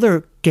 And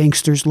other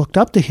gangsters looked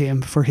up to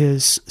him for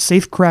his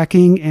safe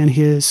cracking and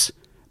his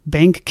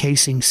bank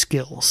casing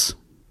skills,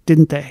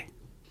 didn't they?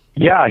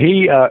 Yeah,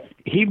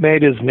 he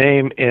made his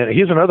name.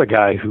 He's another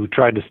guy who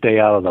tried to stay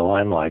out of the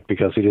limelight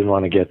because he didn't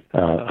want to get.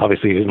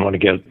 Obviously, he didn't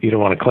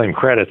want to claim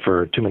credit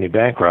for too many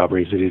bank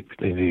robberies.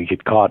 He'd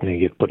get caught and he'd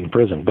get put in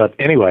prison. But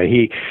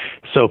anyway,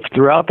 so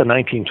throughout the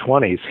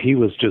 1920s, he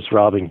was just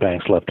robbing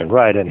banks left and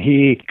right, and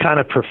he kind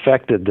of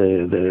perfected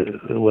the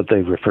what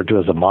they refer to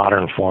as a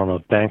modern form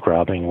of bank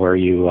robbing, where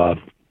you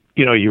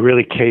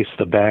really case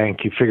the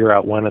bank. You figure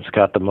out when it's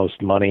got the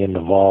most money in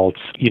the vaults.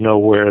 You know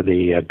where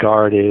the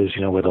guard is.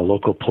 You know where the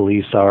local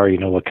police are. You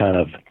know what kind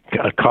of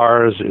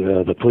cars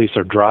the police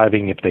are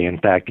driving, if they in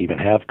fact even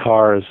have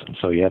cars.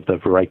 So you have the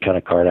right kind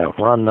of car to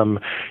outrun them.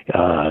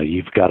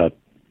 You've got to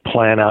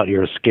plan out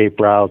your escape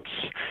routes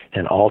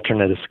and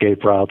alternate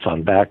escape routes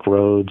on back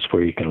roads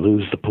where you can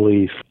lose the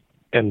police.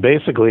 And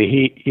basically,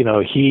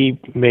 he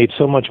made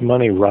so much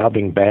money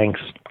robbing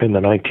banks in the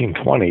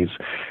 1920s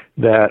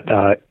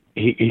that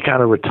he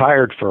kind of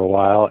retired for a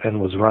while and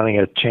was running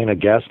a chain of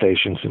gas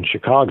stations in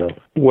Chicago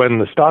when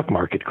the stock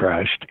market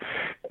crashed.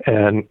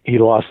 And he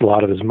lost a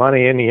lot of his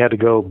money, and he had to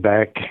go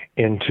back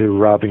into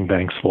robbing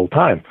banks full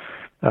time.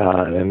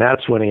 And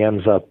that's when he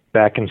ends up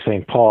back in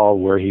St. Paul,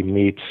 where he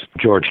meets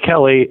George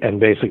Kelly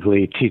and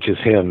basically teaches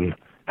him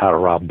how to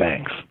rob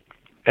banks.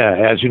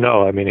 As you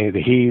know, I mean,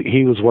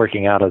 he was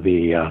working out of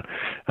the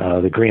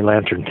Green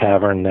Lantern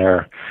Tavern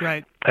there,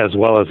 right, as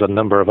well as a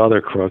number of other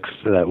crooks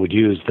that would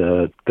use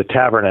the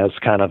tavern as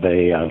kind of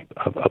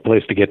a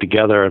place to get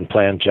together and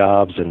plan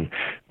jobs and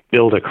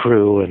build a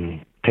crew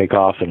and take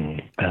off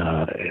and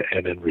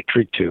then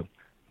retreat to.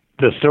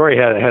 The story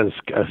has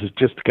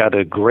just got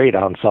a great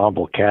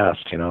ensemble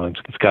cast.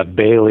 It's got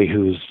Bailey,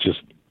 who's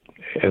just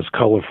as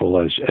colorful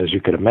as you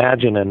could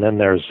imagine, and then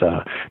there's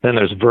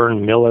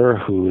Vern Miller,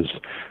 who's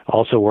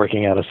also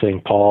working out of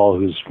St. Paul,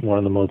 who's one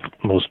of the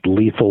most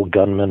lethal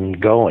gunmen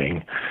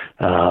going,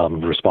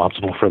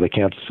 responsible for the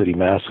Kansas City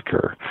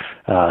massacre,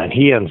 and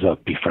he ends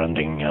up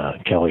befriending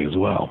Kelly as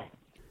well.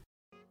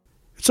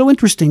 It's so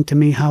interesting to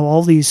me how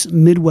all these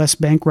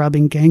Midwest bank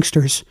robbing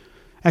gangsters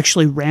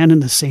actually ran in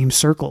the same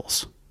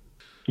circles.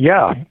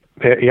 Yeah,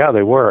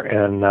 they were,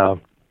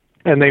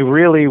 and they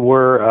really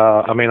were.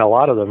 A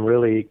lot of them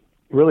really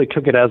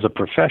took it as a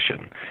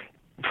profession.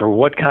 For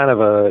what kind of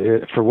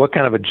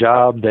a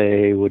job,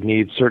 they would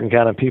need certain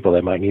kind of people.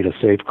 They might need a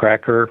safe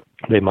cracker.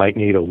 They might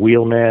need a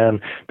wheelman.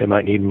 They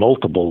might need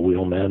multiple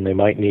wheelmen. They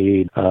might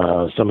need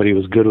somebody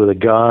who's good with a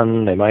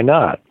gun. They might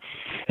not.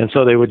 And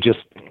so they would just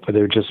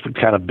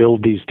kind of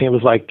build these teams.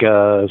 It's like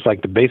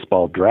the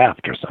baseball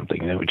draft or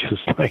something. They would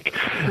just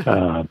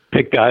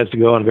pick guys to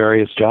go on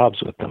various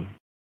jobs with them.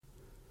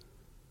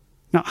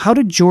 Now, how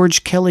did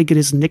George Kelly get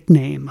his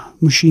nickname,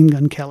 Machine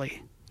Gun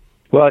Kelly?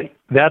 Well,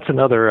 that's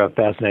another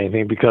fascinating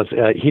thing, because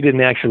he didn't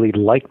actually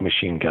like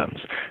machine guns.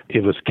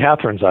 It was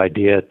Catherine's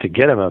idea to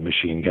get him a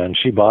machine gun.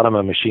 She bought him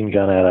a machine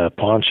gun at a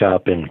pawn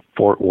shop in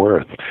Fort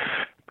Worth.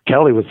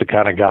 Kelly was the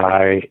kind of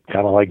guy,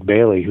 kind of like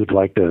Bailey, who'd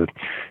like to,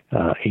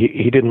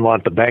 he didn't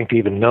want the bank to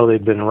even know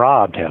they'd been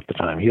robbed half the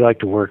time. He liked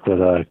to work with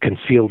a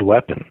concealed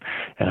weapon.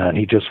 And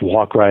he'd just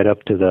walk right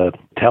up to the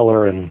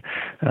teller, and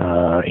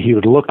he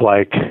would look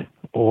like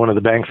one of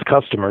the bank's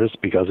customers,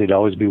 because he'd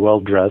always be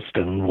well-dressed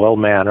and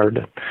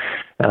well-mannered.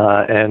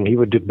 And he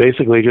would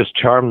basically just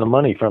charm the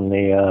money from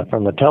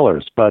the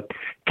tellers. But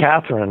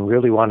Catherine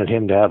really wanted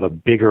him to have a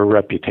bigger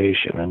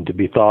reputation and to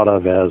be thought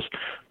of as,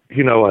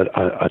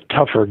 a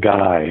tougher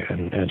guy.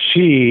 And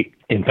she,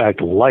 in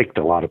fact, liked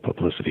a lot of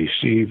publicity.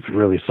 She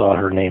really saw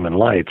her name in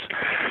lights,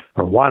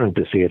 or wanted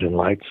to see it in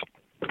lights.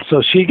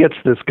 So she gets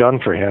this gun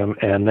for him,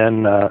 and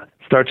then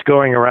starts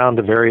going around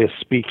to various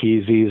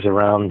speakeasies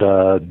around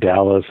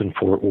Dallas and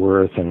Fort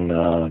Worth and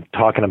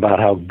talking about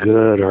how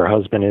good her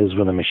husband is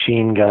with a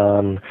machine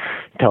gun,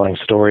 telling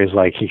stories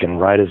like he can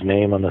write his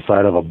name on the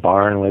side of a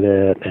barn with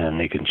it and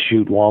he can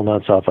shoot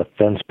walnuts off a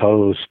fence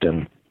post.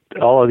 And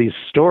all of these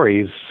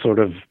stories sort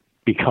of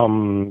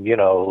become,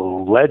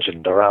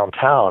 legend around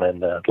town,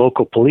 and the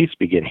local police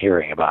begin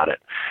hearing about it.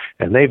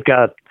 And they've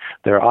got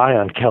their eye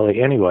on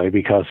Kelly anyway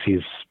because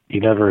he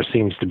never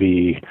seems to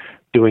be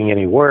doing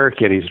any work,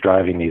 yet he's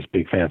driving these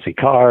big fancy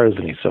cars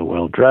and he's so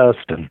well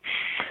dressed, and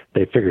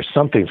they figure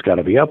something's got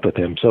to be up with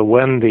him. So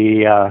when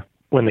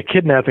the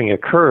kidnapping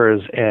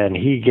occurs and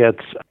he gets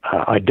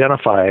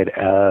identified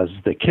as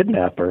the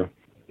kidnapper,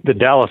 the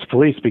Dallas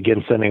police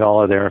begin sending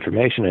all of their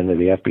information into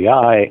the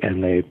FBI,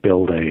 and they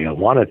build a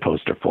wanted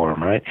poster for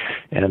him, right?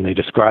 And they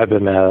describe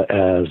him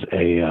as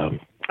a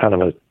kind of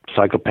a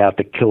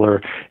psychopathic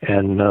killer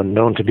and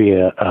known to be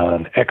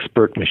an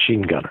expert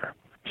machine gunner.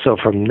 So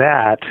from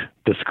that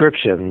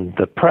description,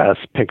 the press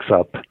picks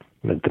up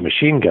the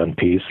machine gun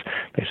piece,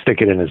 they stick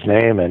it in his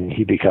name, and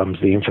he becomes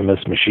the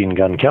infamous Machine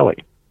Gun Kelly.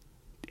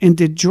 And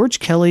did George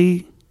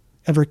Kelly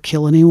ever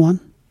kill anyone?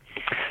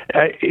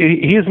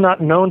 He is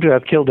not known to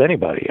have killed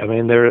anybody. I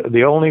mean,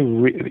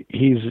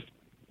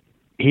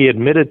 he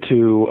admitted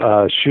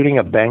to shooting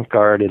a bank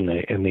guard in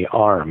the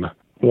arm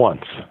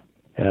once.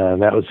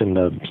 That was in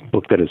the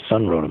book that his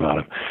son wrote about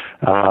him.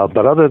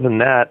 But other than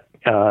that,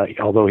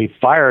 although he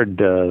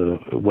fired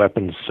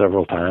weapons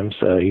several times,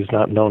 he's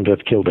not known to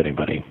have killed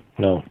anybody.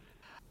 No.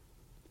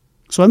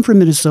 So I'm from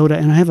Minnesota,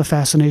 and I have a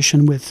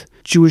fascination with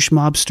Jewish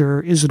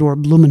mobster Isidore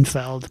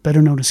Blumenfeld,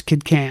 better known as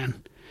Kid Can.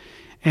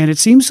 And it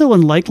seems so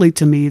unlikely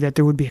to me that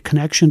there would be a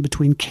connection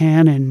between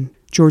Can and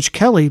George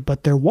Kelly,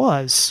 but there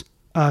was.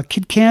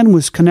 Kid Can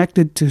was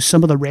connected to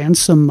some of the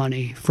ransom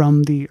money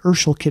from the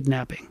Urschel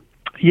kidnapping.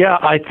 Yeah,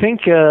 I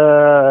think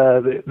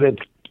that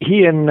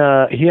he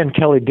and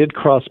Kelly did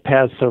cross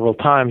paths several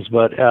times,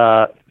 but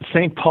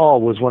St.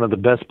 Paul was one of the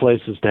best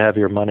places to have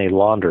your money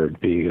laundered.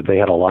 They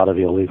had a lot of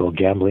illegal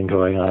gambling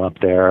going on up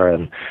there,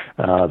 and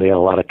they had a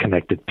lot of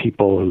connected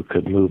people who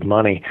could move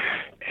money.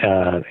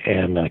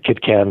 And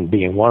Kid Can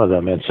being one of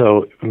them. And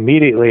so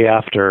immediately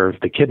after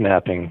the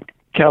kidnapping,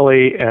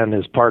 Kelly and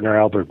his partner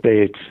Albert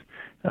Bates,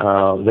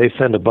 they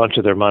send a bunch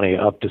of their money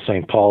up to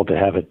St. Paul to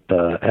have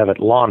it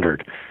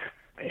laundered.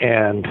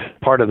 And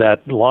part of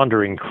that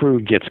laundering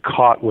crew gets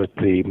caught with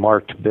the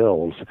marked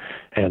bills,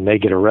 and they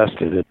get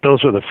arrested.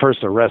 Those were the first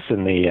arrests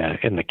in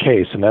the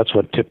case, and that's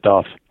what tipped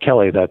off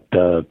Kelly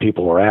that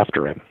people were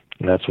after him,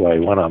 and that's why he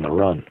went on the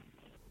run.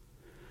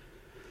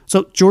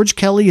 So George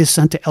Kelly is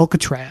sent to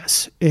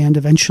Alcatraz and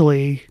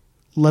eventually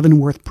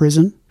Leavenworth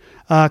Prison.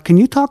 Can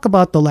you talk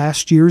about the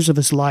last years of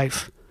his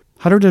life?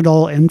 How did it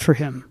all end for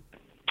him?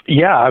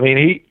 Yeah, I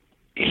mean,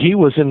 he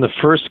was in the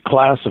first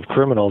class of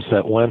criminals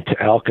that went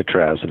to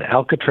Alcatraz, and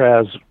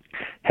Alcatraz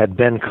had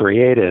been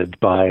created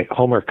by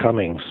Homer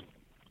Cummings,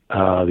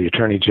 the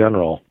Attorney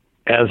General,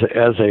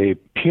 as a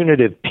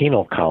punitive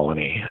penal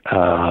colony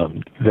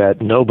that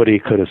nobody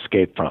could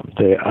escape from.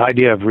 The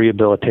idea of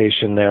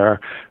rehabilitation there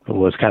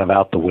was kind of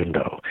out the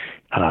window.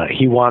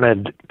 He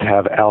wanted to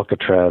have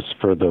Alcatraz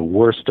for the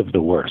worst of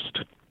the worst.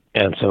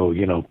 And so,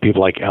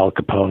 people like Al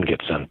Capone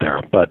get sent there,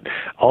 but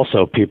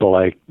also people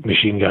like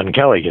Machine Gun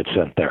Kelly get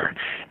sent there.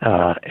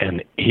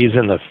 And he's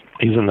in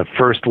the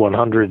first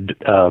 100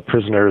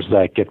 prisoners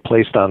that get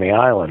placed on the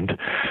island.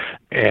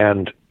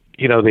 And,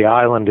 the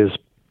island is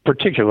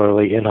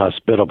particularly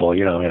inhospitable,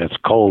 and it's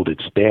cold,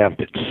 it's damp,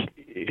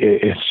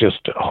 it's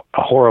just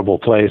a horrible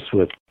place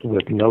with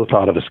no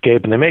thought of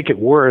escape. And they make it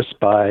worse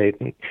by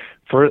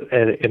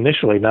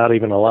initially not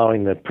even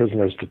allowing the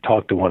prisoners to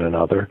talk to one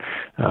another.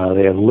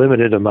 They have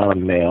limited amount of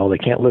mail. They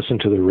can't listen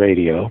to the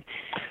radio.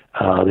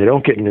 They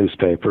don't get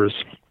newspapers.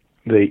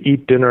 They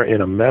eat dinner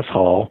in a mess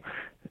hall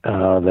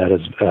that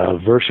is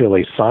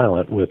virtually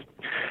silent, with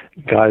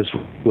guys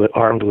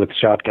armed with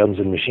shotguns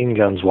and machine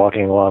guns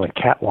walking along a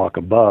catwalk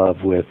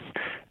above with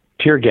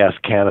tear gas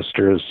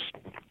canisters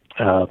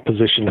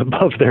positioned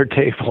above their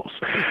tables.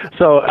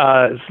 So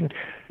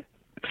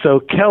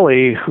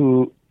Kelly,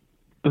 who's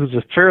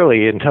a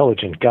fairly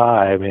intelligent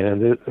guy, I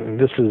mean,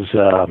 this is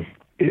a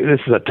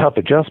tough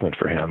adjustment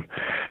for him,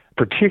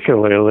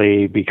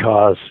 particularly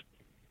because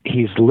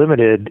he's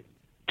limited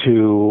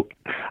to,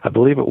 I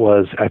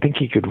think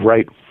he could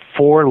write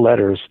 4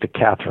 letters to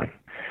Catherine.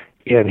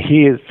 And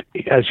he is,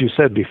 as you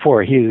said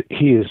before, he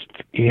is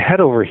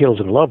head over heels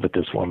in love with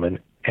this woman,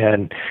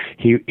 and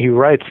he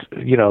writes,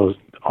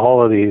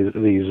 all of these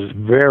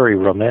very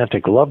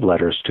romantic love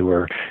letters to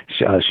her.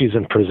 She's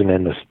in prison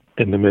in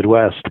the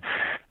Midwest,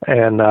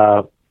 and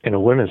in a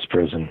women's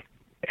prison.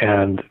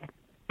 And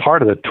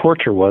part of the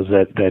torture was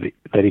that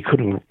he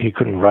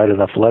couldn't write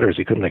enough letters.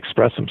 He couldn't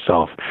express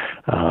himself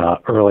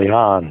early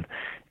on,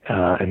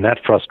 and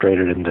that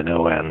frustrated him to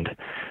no end.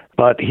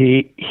 But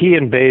he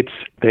and Bates,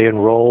 they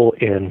enroll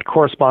in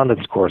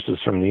correspondence courses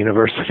from the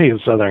University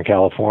of Southern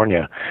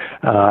California,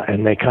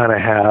 and they kind of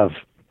have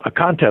a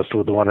contest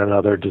with one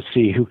another to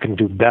see who can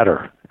do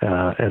better.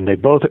 And they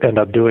both end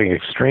up doing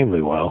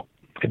extremely well.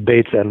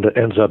 Bates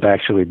ends up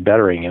actually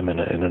bettering him in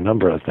a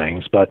number of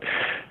things. But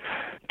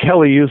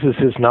Kelly uses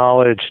his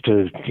knowledge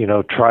to,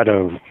 try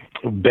to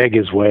beg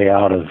his way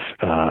out of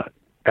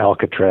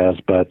Alcatraz,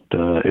 but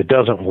it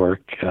doesn't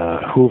work.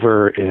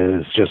 Hoover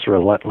is just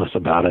relentless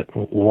about it,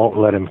 won't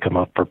let him come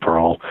up for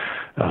parole,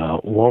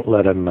 won't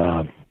let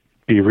him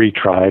be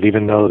retried,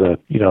 even though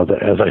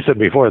as I said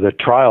before, the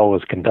trial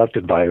was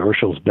conducted by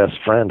Urschel's best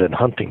friend and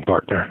hunting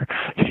partner.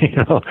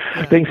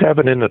 Things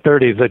happen in the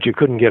 30s that you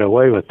couldn't get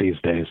away with these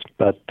days.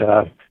 But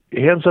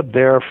he ends up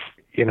there,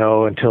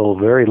 until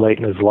very late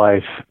in his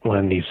life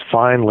when he's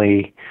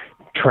finally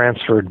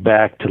transferred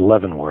back to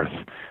Leavenworth,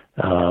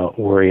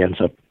 where he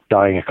ends up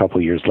dying a couple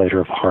of years later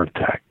of a heart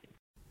attack.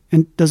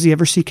 And does he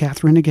ever see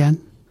Catherine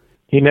again?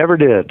 He never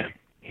did.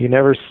 He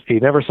never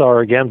saw her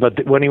again.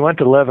 But when he went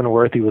to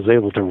Leavenworth, he was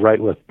able to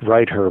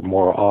write her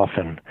more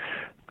often,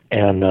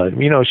 and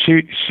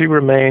she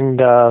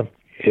remained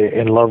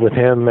in love with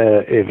him,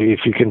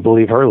 if you can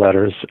believe her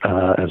letters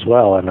as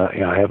well. And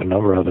I have a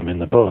number of them in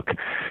the book.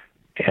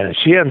 And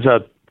she ends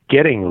up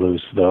getting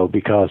loose, though,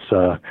 because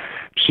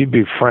she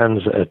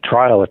befriends a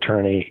trial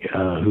attorney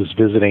who's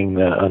visiting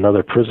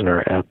another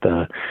prisoner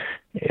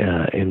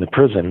in the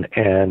prison,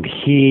 and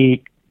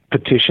he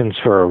petitions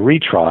for a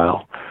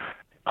retrial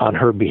on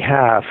her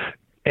behalf,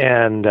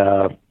 and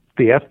the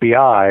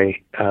FBI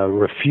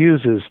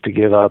refuses to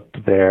give up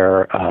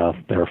their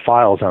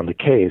files on the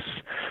case,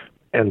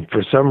 and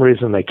for some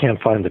reason they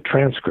can't find the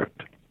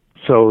transcript.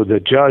 So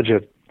the judge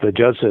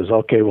says,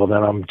 "Okay, well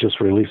then I'm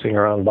just releasing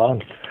her on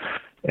bond,"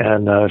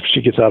 and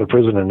she gets out of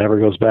prison and never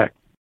goes back.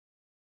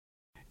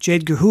 J.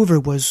 Edgar Hoover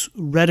was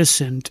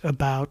reticent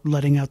about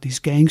letting out these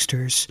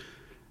gangsters,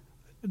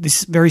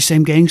 these very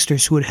same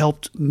gangsters who had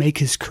helped make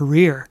his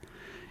career.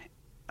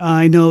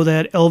 I know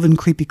that Elvin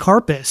Creepy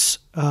Karpis,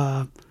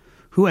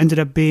 who ended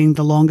up being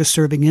the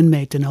longest-serving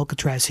inmate in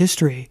Alcatraz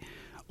history,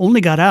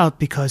 only got out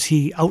because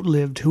he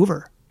outlived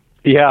Hoover.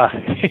 Yeah.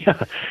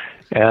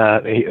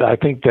 I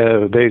think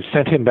they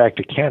sent him back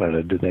to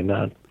Canada, did they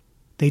not?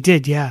 They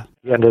did, yeah.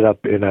 He ended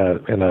up in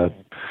a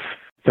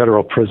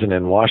federal prison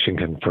in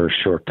Washington for a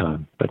short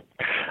time. But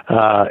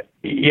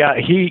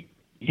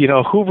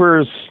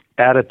Hoover's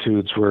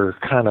attitudes were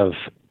kind of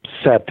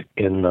set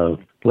in the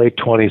late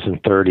 20s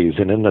and 30s,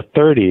 and in the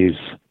 30s,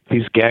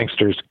 these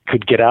gangsters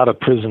could get out of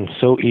prison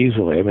so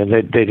easily. I mean,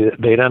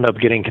 they'd end up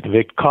getting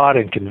caught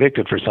and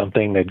convicted for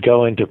something. They'd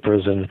go into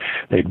prison,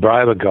 they'd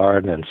bribe a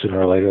guard, and then sooner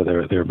or later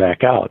they're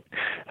back out.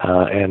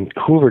 And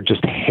Hoover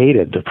just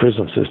hated the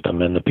prison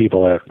system and the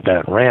people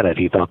that ran it.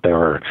 He thought they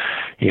were,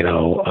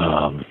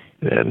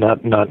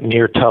 not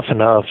near tough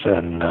enough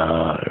and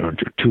or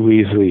too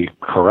easily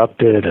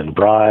corrupted and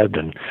bribed,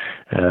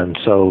 and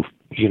so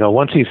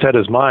once he set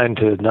his mind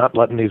to not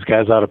letting these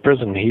guys out of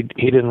prison, he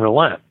didn't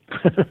relent.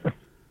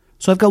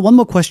 So I've got one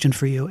more question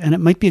for you, and it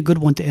might be a good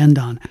one to end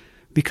on,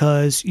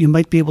 because you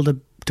might be able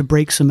to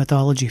break some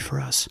mythology for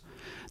us.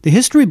 The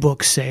history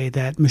books say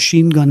that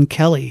Machine Gun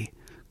Kelly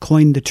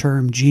coined the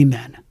term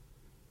G-Men.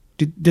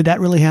 Did that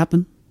really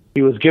happen?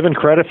 He was given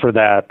credit for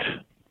that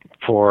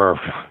for,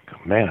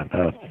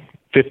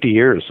 50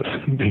 years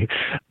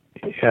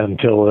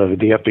until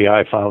the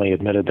FBI finally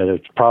admitted that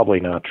it's probably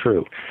not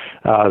true.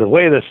 The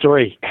way the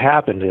story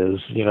happened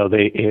is,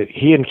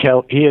 he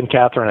and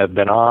Catherine had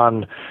been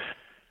on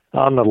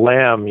the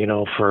lam,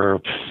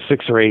 for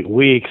 6 or 8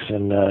 weeks,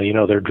 and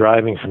they're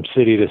driving from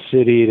city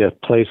to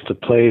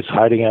place,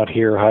 hiding out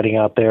here, hiding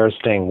out there,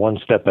 staying one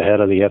step ahead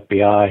of the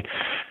FBI,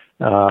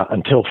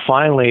 until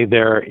finally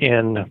they're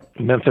in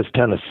Memphis,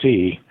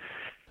 Tennessee,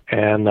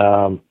 and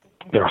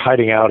they're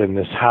hiding out in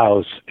this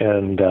house,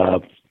 and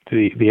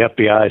the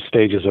FBI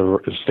stages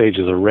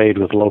a raid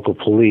with local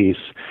police,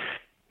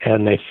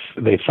 and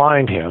they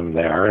find him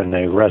there, and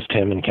they arrest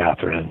him and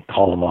Catherine and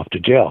haul them off to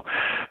jail.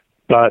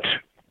 But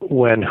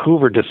when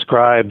Hoover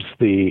describes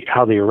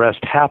how the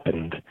arrest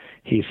happened,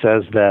 he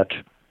says that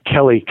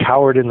Kelly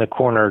cowered in the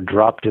corner,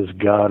 dropped his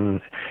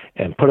gun,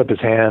 and put up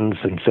his hands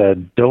and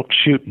said, "Don't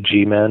shoot,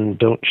 G-men,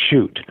 don't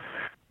shoot."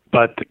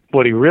 But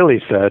what he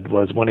really said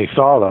was, when he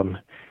saw them,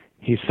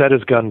 he set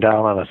his gun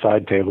down on a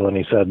side table and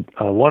he said,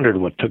 "I wondered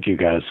what took you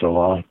guys so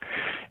long."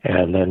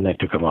 And then they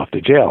took him off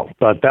to jail.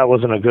 But that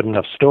wasn't a good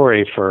enough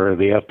story for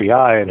the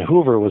FBI, and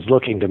Hoover was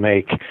looking to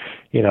make,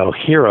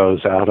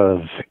 heroes out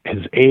of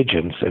his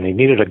agents, and he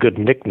needed a good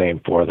nickname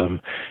for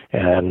them.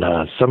 And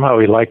somehow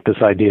he liked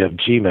this idea of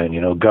G-men,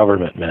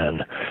 government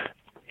men.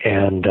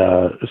 And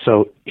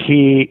so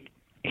he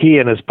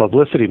and his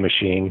publicity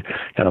machine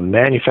kind of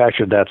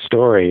manufactured that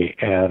story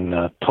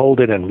and told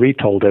it and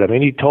retold it. I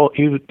mean, he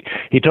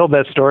told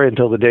that story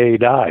until the day he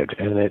died,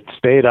 and it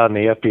stayed on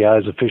the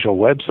FBI's official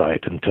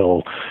website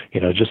until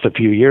just a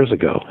few years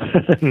ago.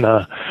 And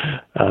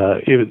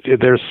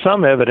there's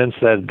some evidence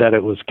that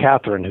it was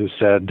Catherine who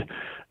said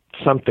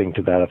something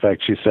to that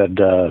effect. She said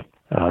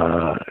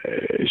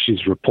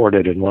she's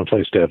reported in one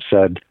place to have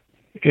said,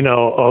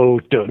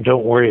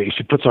 don't worry.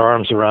 She puts her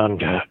arms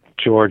around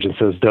George and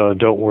says,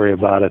 don't worry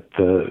about it.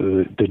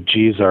 The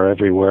G's are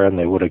everywhere, and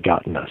they would have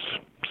gotten us.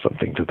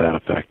 Something to that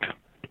effect.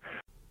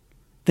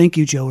 Thank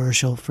you, Joe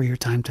Urschel, for your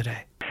time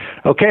today.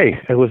 Okay,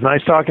 it was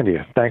nice talking to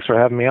you. Thanks for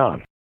having me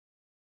on.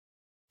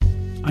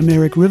 I'm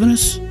Eric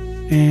Rivenes,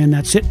 and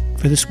that's it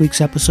for this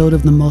week's episode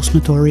of the Most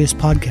Notorious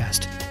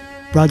Podcast,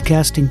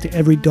 broadcasting to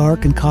every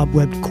dark and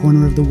cobwebbed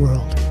corner of the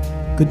world.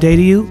 Good day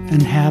to you,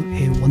 and have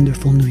a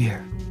wonderful new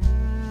year.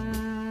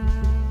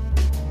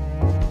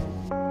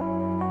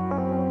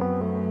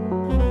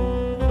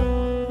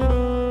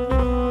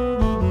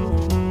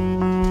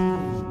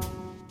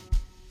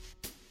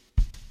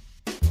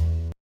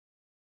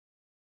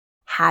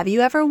 Have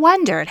you ever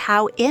wondered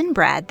how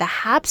inbred the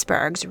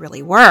Habsburgs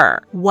really were?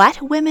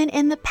 What women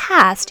in the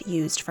past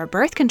used for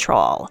birth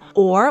control?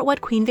 Or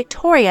what Queen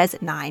Victoria's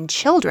 9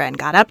 children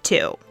got up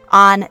to?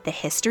 On the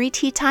History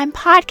Tea Time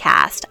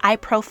podcast, I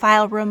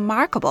profile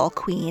remarkable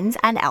queens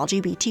and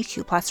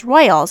LGBTQ+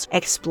 royals,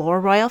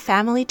 explore royal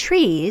family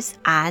trees,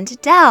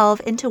 and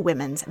delve into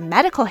women's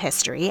medical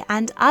history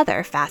and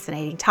other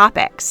fascinating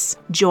topics.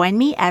 Join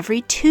me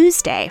every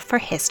Tuesday for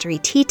History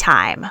Tea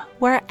Time,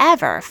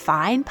 wherever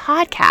fine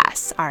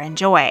podcasts are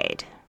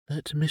enjoyed.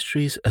 Let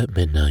Mysteries at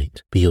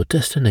Midnight be your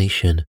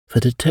destination for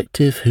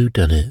detective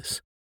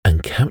whodunits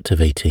and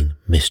captivating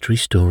mystery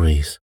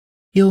stories.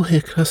 You'll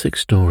hear classic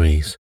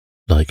stories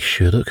like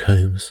Sherlock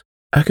Holmes,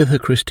 Agatha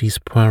Christie's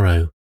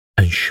Poirot,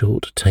 and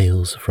short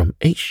tales from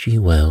H.G.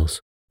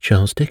 Wells,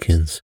 Charles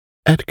Dickens,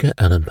 Edgar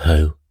Allan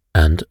Poe,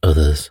 and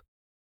others.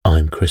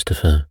 I'm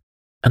Christopher,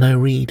 and I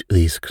read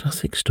these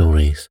classic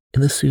stories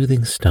in the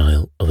soothing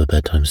style of a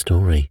bedtime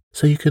story,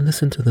 so you can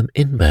listen to them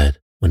in bed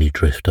when you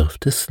drift off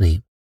to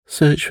sleep.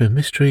 Search for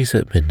Mysteries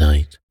at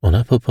Midnight on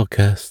Apple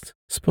Podcasts,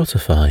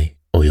 Spotify,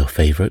 or your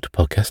favourite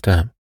podcast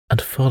app,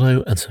 and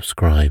follow and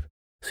subscribe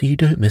so you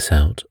don't miss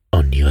out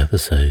on new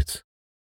episodes.